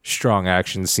strong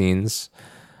action scenes.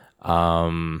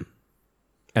 And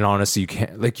honestly,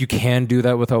 you can do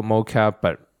that without mocap,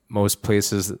 but most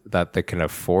places that they can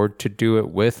afford to do it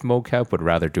with mocap would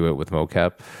rather do it with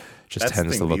mocap. Just That's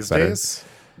tends the to thing. look better.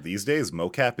 These days,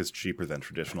 mocap is cheaper than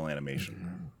traditional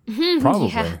animation. Probably.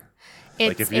 Yeah.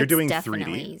 Like, if you're doing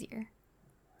definitely 3D, easier.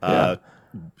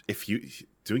 If you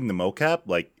doing the mocap,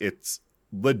 like, it's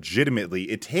legitimately,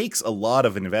 it takes a lot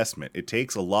of investment. It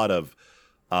takes a lot of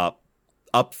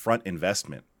upfront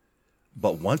investment.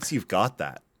 But once you've got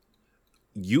that,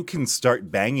 you can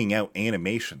start banging out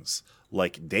animations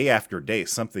like day after day,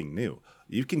 something new.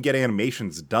 You can get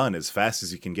animations done as fast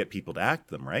as you can get people to act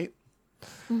them, right?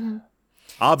 Mm-hmm.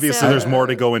 Obviously, there's more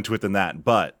to go into it than that,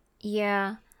 but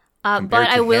Yeah. compared But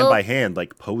to I will hand by hand,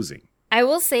 like posing. I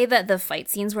will say that the fight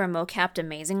scenes were mocapped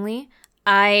amazingly.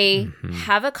 I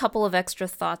have a couple of extra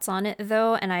thoughts on it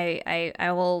though, and I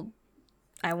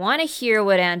want to hear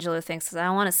what Angela thinks because I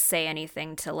don't want to say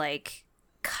anything to like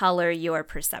color your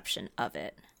perception of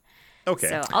it. Okay.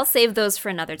 So I'll save those for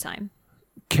another time.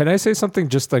 Can I say something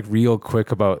just like real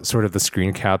quick about sort of the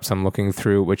screen caps I'm looking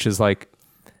through, which is like,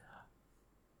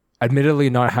 admittedly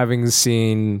not having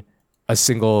seen a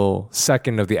single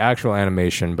second of the actual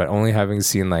animation, but only having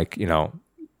seen like, you know,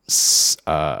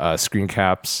 screen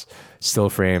caps, still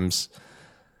frames.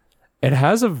 It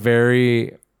has a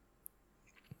very,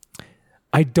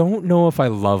 I don't know if I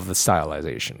love the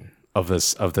stylization of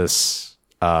this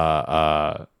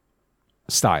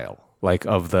style, like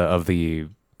of the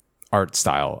art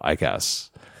style, I guess.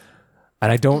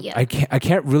 And I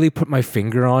can't really put my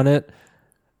finger on it.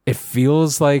 It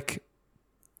feels like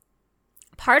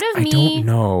Part of I me don't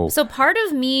know. So part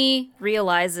of me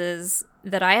realizes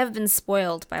that I have been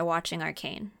spoiled by watching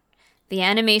Arcane. The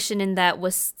animation in that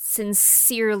was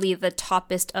sincerely the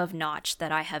toppest of notch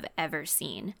that I have ever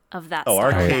seen of that style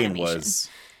of animation.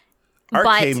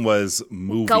 Arcane was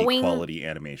movie quality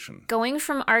animation. Going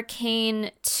from Arcane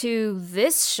to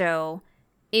this show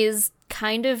is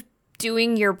kind of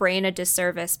doing your brain a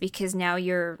disservice because now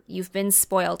you've been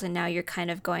spoiled and now you're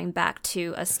kind of going back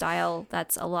to a style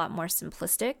that's a lot more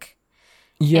simplistic.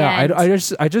 Yeah, And-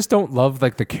 I just don't love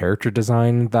like the character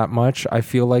design that much. I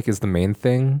feel like is the main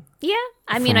thing. Yeah,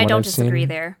 I mean, From I what don't I've disagree seen.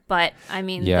 there, but I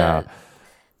mean, Yeah.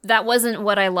 that wasn't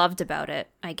what I loved about it,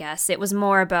 I guess. It was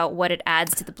more about what it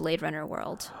adds to the Blade Runner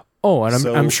world. Oh, and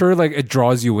So- I'm sure like it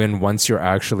draws you in once you're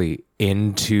actually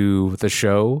into the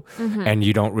show and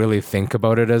you don't really think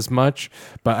about it as much.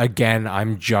 But again,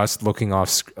 I'm just looking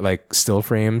off like still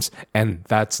frames, and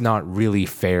that's not really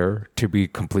fair, to be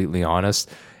completely honest.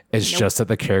 It's just that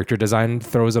the character design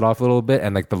throws it off a little bit,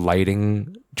 and like the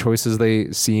lighting choices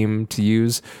they seem to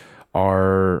use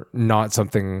are not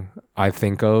something I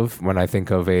think of when I think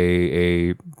of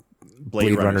a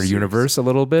Blade Runner series. universe a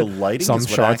little bit. The lighting Some is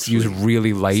what shots use actually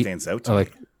really light, stands out to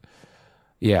like me.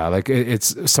 yeah, like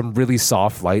it's some really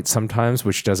soft light sometimes,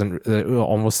 which doesn't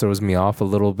almost throws me off a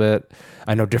little bit.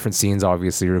 I know different scenes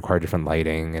obviously require different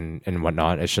lighting and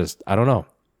whatnot. It's just I don't know.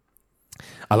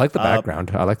 I like the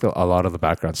background. I like a lot of the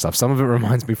background stuff. Some of it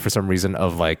reminds me for some reason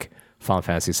of like Final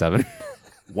Fantasy VII.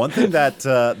 One thing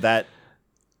that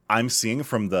I'm seeing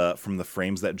from the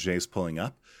frames that Jay's pulling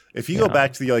up, if you go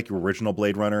back to the like original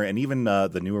Blade Runner and even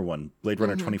the newer one, Blade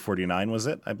Runner 2049 was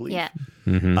it, I believe. Yeah.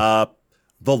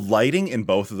 The lighting in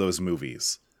both of those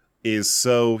movies is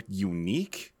so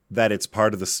unique that it's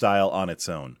part of the style on its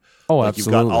own. Oh, like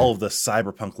absolutely. You've got all of the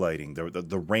cyberpunk lighting,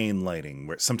 the rain lighting,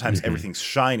 where sometimes everything's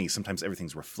shiny, sometimes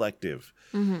everything's reflective,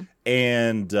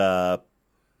 and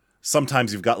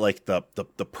sometimes you've got like the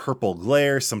purple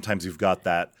glare. Sometimes you've got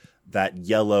that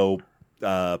yellow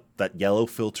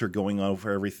filter going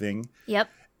over everything. Yep.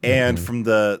 And from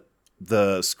the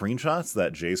screenshots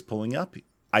that Jay's pulling up,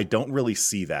 I don't really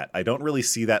see that. I don't really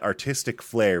see that artistic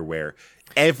flair where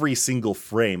every single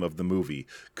frame of the movie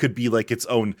could be like its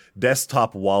own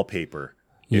desktop wallpaper.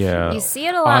 Yeah. You see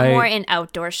it a lot more in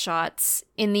outdoor shots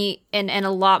and a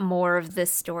lot more of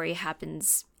this story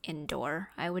happens indoor,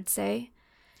 I would say.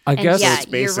 I guess yeah, It's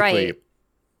basically you're right.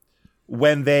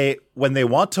 when they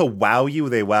want to wow you,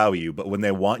 they wow you, but when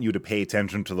they want you to pay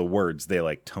attention to the words, they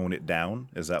like tone it down.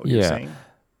 Is that what you're Yeah. saying?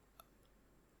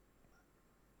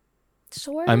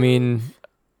 Sort I of. mean,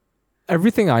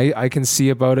 everything I can see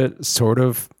about it sort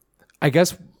of, I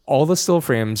guess all the still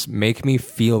frames make me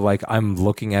feel like I'm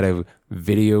looking at a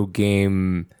video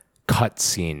game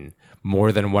cutscene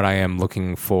more than what I am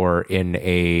looking for in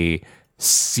a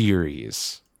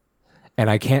series. And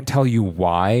I can't tell you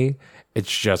why.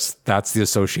 It's just that's the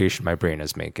association my brain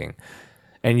is making.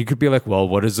 And you could be like, well,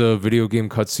 what is a video game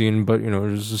cutscene? But,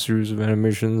 there's a series of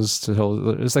animations to tell.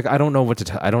 It's like, I don't know what to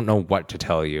tell. I don't know what to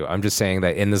tell you. I'm just saying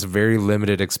that in this very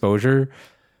limited exposure,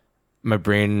 my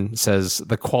brain says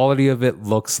the quality of it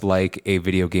looks like a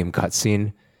video game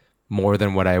cutscene more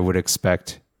than what I would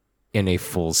expect in a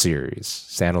full series,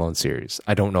 standalone series.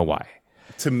 I don't know why.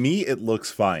 To me, it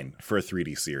looks fine for a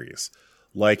 3D series.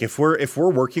 Like if we're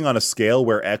working on a scale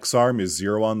where X-Arm is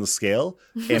 0 on the scale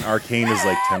and Arcane is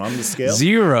like 10 on the scale.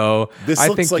 0? This I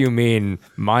looks think like- you mean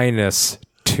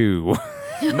 -2.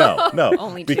 No,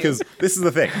 Only 2. because this is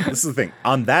the thing.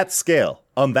 On that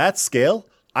scale,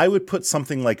 I would put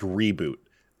something like Reboot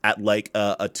at like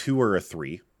a 2 or a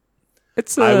 3.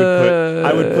 It's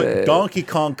I would put Donkey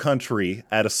Kong Country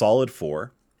at a solid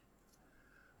 4.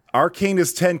 Arcane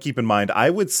is 10, keep in mind. I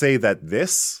would say that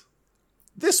this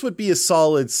would be a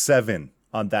solid 7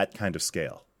 on that kind of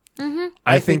scale. Mm-hmm.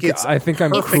 I think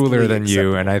I'm cooler than you,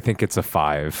 acceptable. and I think it's a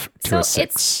 5 to a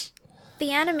 6.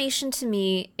 The animation to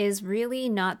me is really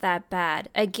not that bad.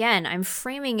 Again, I'm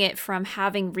framing it from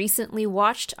having recently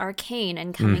watched Arcane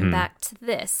and coming back to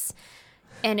this.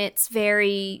 And it's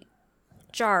very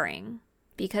jarring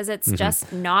because it's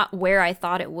just not where I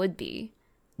thought it would be.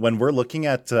 When we're looking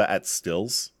at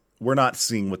stills, we're not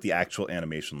seeing what the actual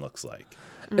animation looks like.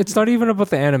 It's not even about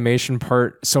the animation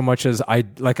part so much as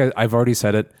I've already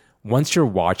said it. Once you're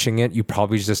watching it, you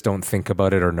probably just don't think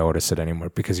about it or notice it anymore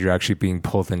because you're actually being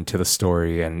pulled into the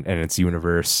story and its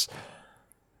universe.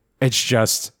 It's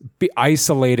just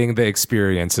isolating the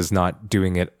experience is not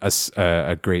doing it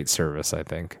a great service, I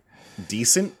think.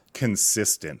 Decent,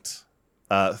 consistent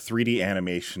 3D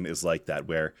animation is like that,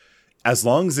 where as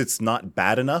long as it's not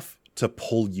bad enough to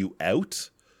pull you out,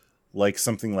 like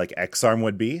something like X-Arm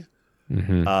would be,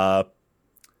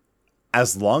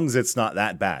 as long as it's not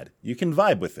that bad, you can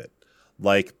vibe with it.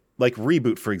 Like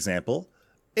Reboot, for example,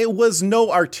 it was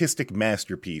no artistic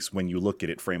masterpiece when you look at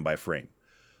it frame by frame.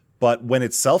 But when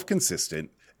it's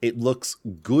self-consistent, it looks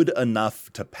good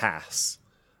enough to pass.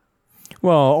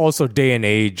 Well, also day and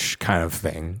age kind of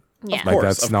thing. Yeah. Like course,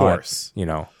 that's of not, course.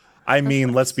 I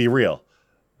mean, let's be real.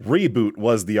 Reboot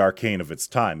was the Arcane of its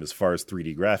time as far as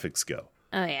 3D graphics go.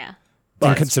 Oh, yeah. And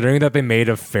But considering that they made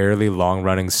a fairly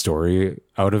long-running story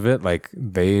out of it,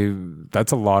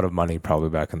 that's a lot of money probably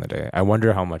back in the day. I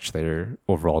wonder how much their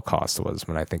overall cost was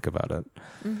when I think about it.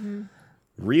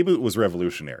 Reboot was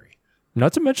revolutionary.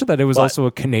 Not to mention that it was But- also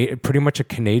pretty much a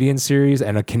Canadian series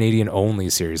and a Canadian-only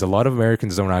series. A lot of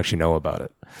Americans don't actually know about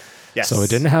it. Yes. So it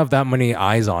didn't have that many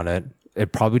eyes on it.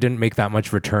 It probably didn't make that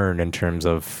much return in terms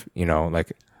of,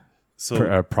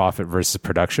 So profit versus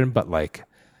production, but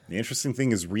the interesting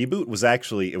thing is Reboot was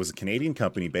it was a Canadian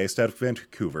company based out of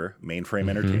Vancouver, Mainframe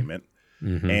Entertainment.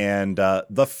 And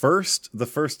the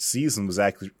first season was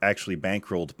actually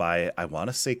bankrolled by, I want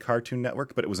to say Cartoon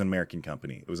Network, but it was an American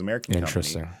company. It was an American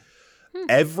interesting. company.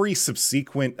 Every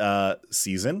subsequent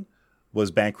season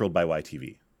was bankrolled by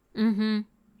YTV.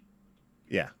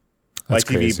 Yeah. That's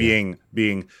YTV crazy.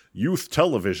 being youth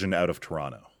television out of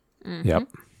Toronto. Yep.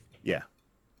 Yeah.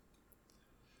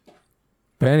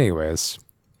 But anyways,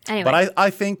 Anyway, But I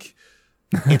think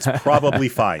it's probably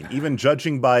fine, even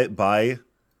judging by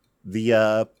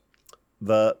the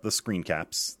screen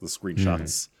caps, the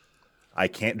screenshots. I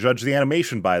can't judge the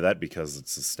animation by that because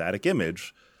it's a static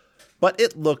image, but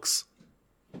it looks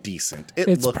decent.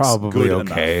 it's looks probably good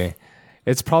okay. enough.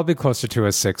 It's probably closer to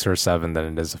a 6 or 7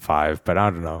 than it is a 5, but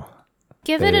I don't know.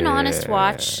 give it an honest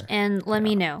watch and let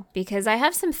me know because I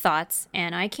have some thoughts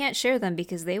and I can't share them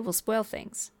because they will spoil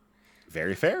things.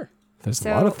 Very fair. There's a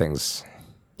So- lot of things.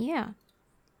 Yeah.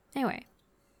 Anyway,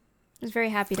 I was very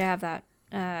happy to have that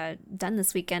done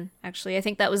this weekend, actually. I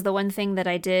think that was the one thing that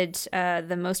I did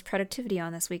the most productivity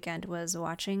on this weekend was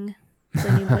watching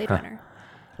the new Blade Runner.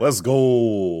 Let's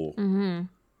go.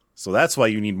 So that's why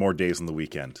you need more days on the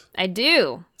weekend. I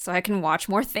do, so I can watch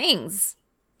more things.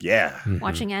 Yeah,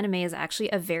 Watching anime is actually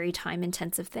a very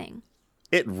time-intensive thing.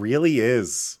 it really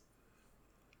is.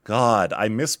 God, I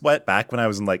miss back when I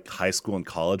was in like high school and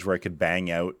college where I could bang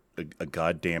out a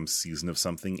goddamn season of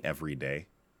something every day.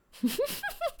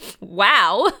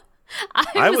 Wow.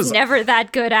 I was was- never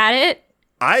that good at it.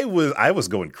 I was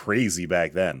going crazy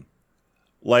back then.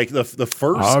 Like the Our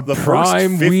first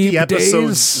prime 50 weeb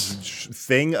episodes days.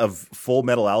 thing of Full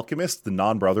Metal Alchemist, the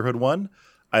non-Brotherhood one,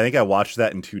 I think I watched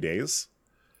that in 2 days.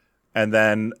 And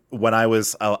then when I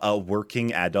was a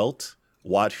working adult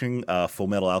watching Full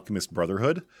Metal Alchemist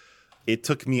Brotherhood, it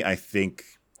took me, I think,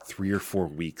 3 or 4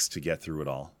 weeks to get through it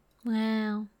all.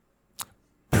 Wow.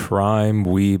 Prime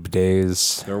weeb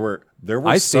days. There were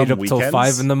I some stayed up till weekends,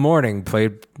 5 in the morning,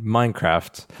 played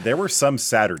Minecraft. There were some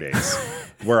Saturdays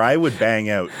where I would bang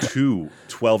out 2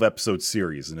 12-episode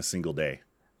series in a single day.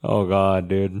 Oh God,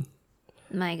 dude.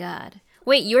 My God.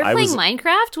 Wait, you were playing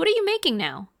Minecraft? What are you making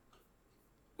now?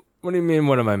 What do you mean?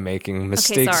 What am I making?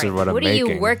 Mistakes okay, sorry. are what I'm What making.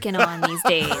 are you working on these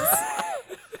days?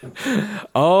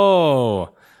 Oh,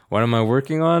 what am I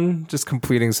working on? Just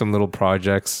completing some little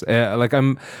projects.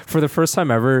 For the first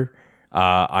time ever,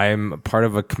 I'm part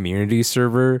of a community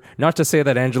server. Not to say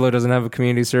that Angelo doesn't have a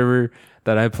community server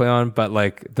that I play on, but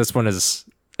like this one it's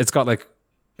got like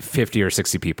 50 or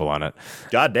 60 people on it.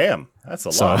 God damn, that's a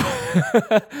lot.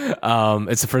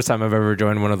 It's the first time I've ever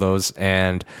joined one of those,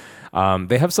 and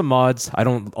they have some mods. I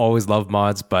don't always love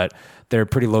mods, but they're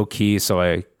pretty low key, so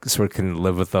I sort of can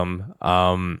live with them.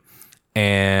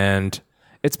 And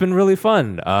it's been really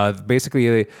fun.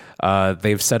 Basically,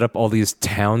 they've set up all these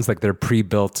towns, like they're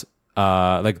pre-built,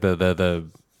 like the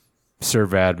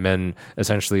server admin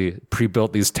essentially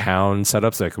pre-built these town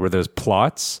setups, like where there's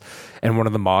plots. And one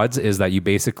of the mods is that you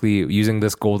basically, using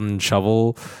this golden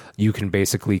shovel, you can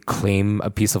basically claim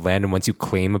a piece of land. And once you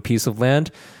claim a piece of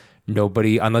land,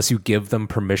 nobody, unless you give them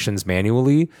permissions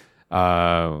manually,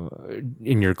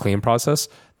 in your claim process,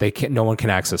 no one can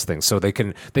access things. So they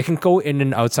can go in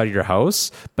and outside of your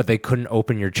house, but they couldn't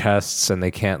open your chests, and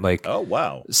they can't like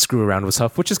screw around with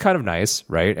stuff, which is kind of nice,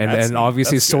 right? And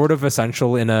obviously sort of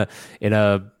essential in a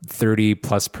 30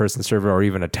 plus person server, or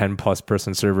even a 10 plus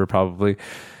person server, probably.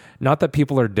 Not that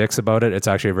people are dicks about it. It's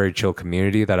actually a very chill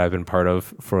community that I've been part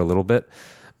of for a little bit,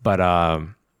 but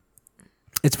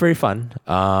it's very fun.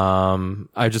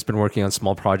 I've just been working on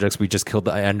small projects. We just killed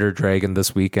the Ender Dragon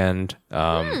this weekend.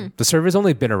 The server's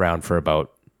only been around for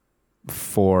about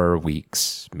 4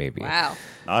 weeks, maybe. Wow.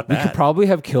 Not bad. We could probably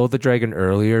have killed the dragon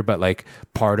earlier, but like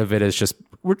part of it is just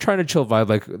we're trying to chill vibe.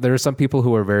 Like there are some people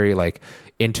who are very like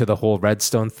into the whole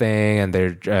redstone thing, and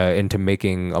they're into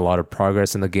making a lot of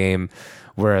progress in the game,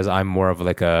 whereas I'm more of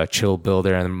like a chill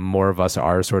builder, and more of us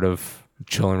are sort of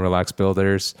chill and relaxed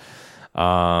builders.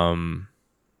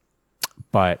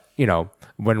 But, you know,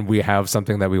 when we have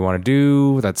something that we want to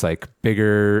do that's like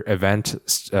bigger event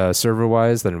server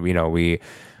wise, then, you know,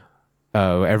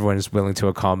 everyone is willing to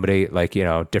accommodate, like, you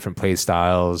know, different play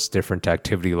styles, different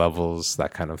activity levels,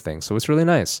 that kind of thing. So it's really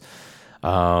nice.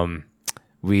 The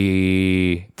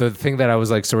thing that I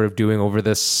was like sort of doing over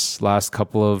this last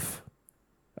couple of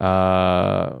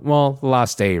the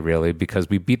last day really, because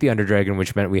we beat the Ender Dragon,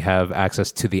 which meant we have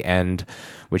access to the end,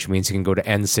 which means you can go to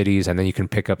end cities, and then you can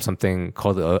pick up something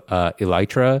called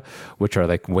Elytra, which are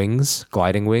like wings,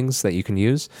 gliding wings that you can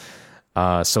use.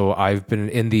 So I've been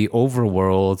in the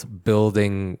overworld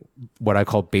building what I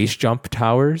call base jump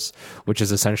towers, which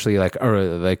is essentially like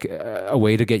a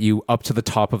way to get you up to the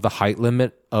top of the height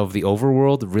limit of the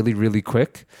overworld really, really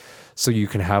quick. So you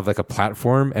can have like a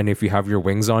platform, and if you have your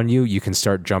wings on you, you can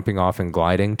start jumping off and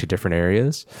gliding to different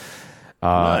areas.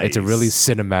 Nice. It's a really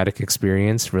cinematic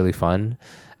experience, really fun.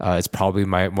 It's probably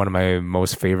one of my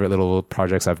most favorite little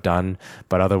projects I've done.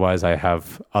 But otherwise, I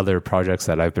have other projects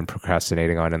that I've been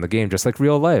procrastinating on in the game, just like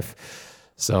real life.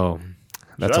 So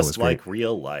that's always great. Just like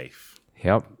real life.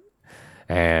 Yep.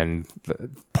 And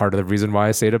part of the reason why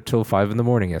I stayed up till 5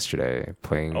 a.m. yesterday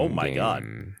playing. Oh my God.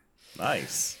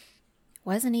 Nice.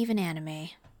 Wasn't even anime.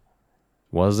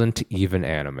 Wasn't even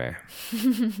anime.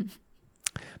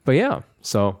 But yeah,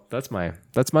 so that's my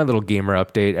little gamer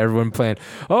update. Everyone playing,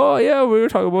 oh yeah, we were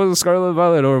talking about the Scarlet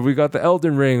Violet, or we got the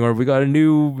Elden Ring, or we got a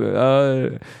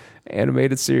new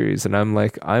animated series, and I'm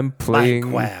like, I'm playing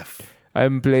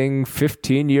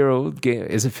 15-year-old game.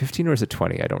 Is it 15 or is it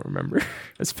 20? I don't remember.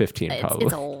 It's 15 probably.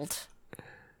 It's old.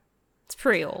 It's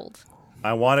pretty old.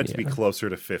 I want it to be closer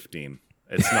to 15.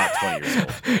 It's not 20 years old.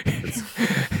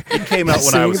 It came out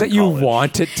when I was in college. You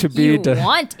want it to be.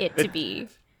 Want it to be.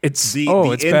 It's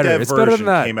it's better. It's better than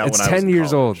that. It's 10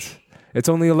 years old. It's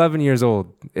only 11 years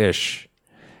old ish.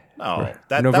 No,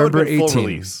 that would have been full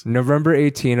release. November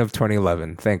 18 of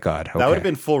 2011. Thank God. Okay. That would have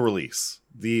been full release.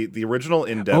 The original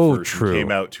in-depth version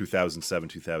came out 2007,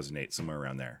 2008, somewhere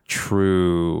around there.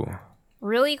 True.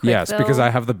 Really quick, yes, though. because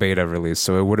I have the beta release,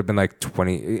 so it would have been like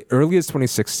early as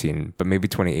 2016, but maybe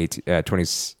 2018,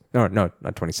 no, not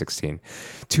 2016,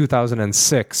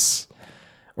 2006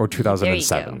 or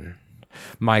 2007.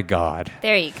 My God.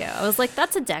 There you go. I was like,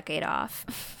 that's a decade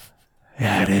off.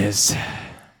 Yeah, it is.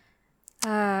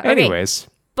 Anyways.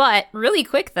 Okay. But really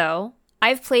quick, though,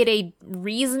 I've played a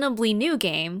reasonably new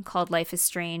game called Life is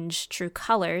Strange: True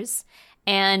Colors.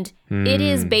 And it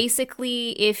is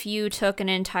basically if you took an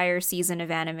entire season of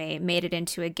anime, made it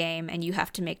into a game, and you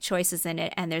have to make choices in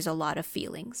it, and there's a lot of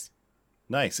feelings.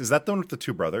 Nice. Is that the one with the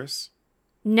two brothers?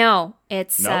 No,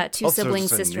 it's two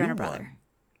siblings, sister and a brother. One.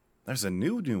 There's a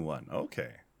new one.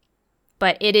 Okay.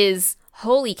 But it is,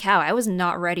 holy cow, I was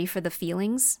not ready for the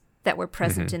feelings that were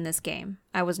present in this game.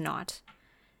 I was not.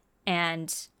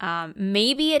 And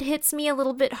maybe it hits me a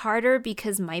little bit harder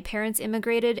because my parents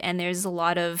immigrated, and there's a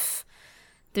lot of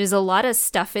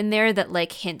stuff in there that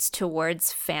like hints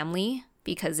towards family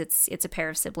because it's a pair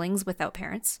of siblings without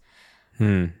parents.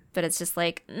 But it's just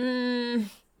like, my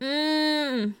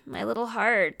little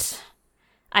heart.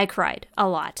 I cried a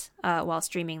lot while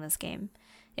streaming this game.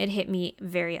 It hit me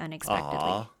very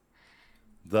unexpectedly.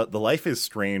 The Life is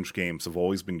Strange games have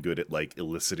always been good at like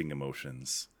eliciting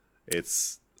emotions.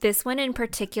 This one in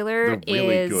particular they're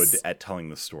really good at telling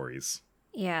the stories.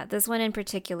 Yeah, this one in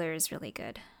particular is really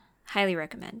good. Highly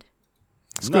recommend.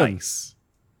 It's nice.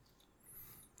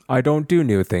 Good. I don't do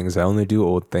new things. I only do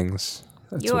old things.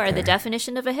 That's You are okay. the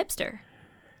definition of a hipster.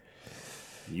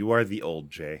 You are the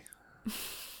old Jay. It's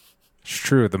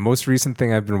true. The most recent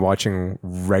thing I've been watching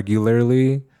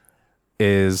regularly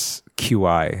is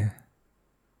QI.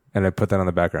 And I put that on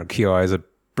the background. QI is a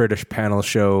British panel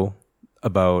show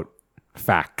about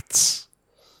facts.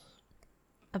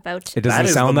 About It doesn't That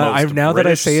is sound the that most I now that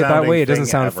I say it that way, it doesn't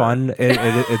British-sounding sound thing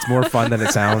fun. It's more fun than it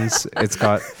sounds. It's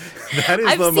got That is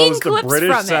I've the seen most clips from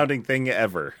British it. sounding thing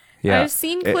ever. yeah. I've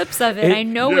seen clips of it. I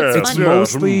know yes, it's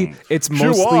It's funny. it's QI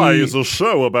mostly is a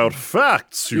show about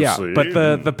facts, you yeah, see. but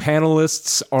the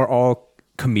panelists are all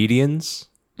comedians.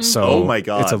 So Oh my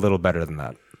God. it's a little better than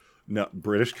that. No,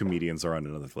 British comedians are on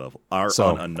another level. So-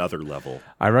 on another level.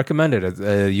 I recommend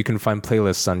it. You can find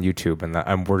playlists on YouTube, and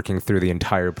I'm working through the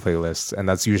entire playlist, and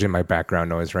that's usually my background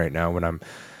noise right now when I'm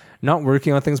not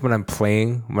working on things. When I'm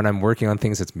playing, when I'm working on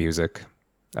things, it's music.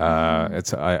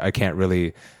 I can't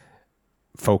really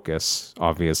focus,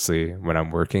 obviously, when I'm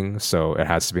working, so it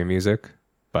has to be music.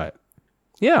 But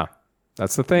yeah,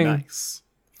 that's the thing. Nice.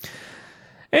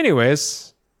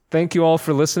 Anyways, thank you all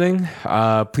for listening.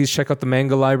 Please check out the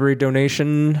manga library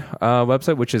donation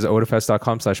website, which is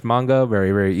odafest.com/manga.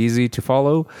 Very, very easy to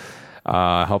follow.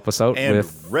 Help us out And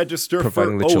with register for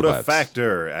providing the chill Oda vibes.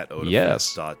 Factor at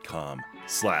Yes.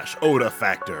 odafest.com/Oda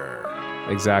Factor.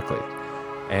 Exactly.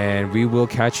 And we will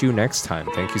catch you next time.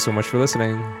 Thank you so much for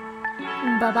listening.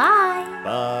 Bye-bye.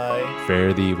 Bye.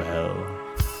 Fare thee well.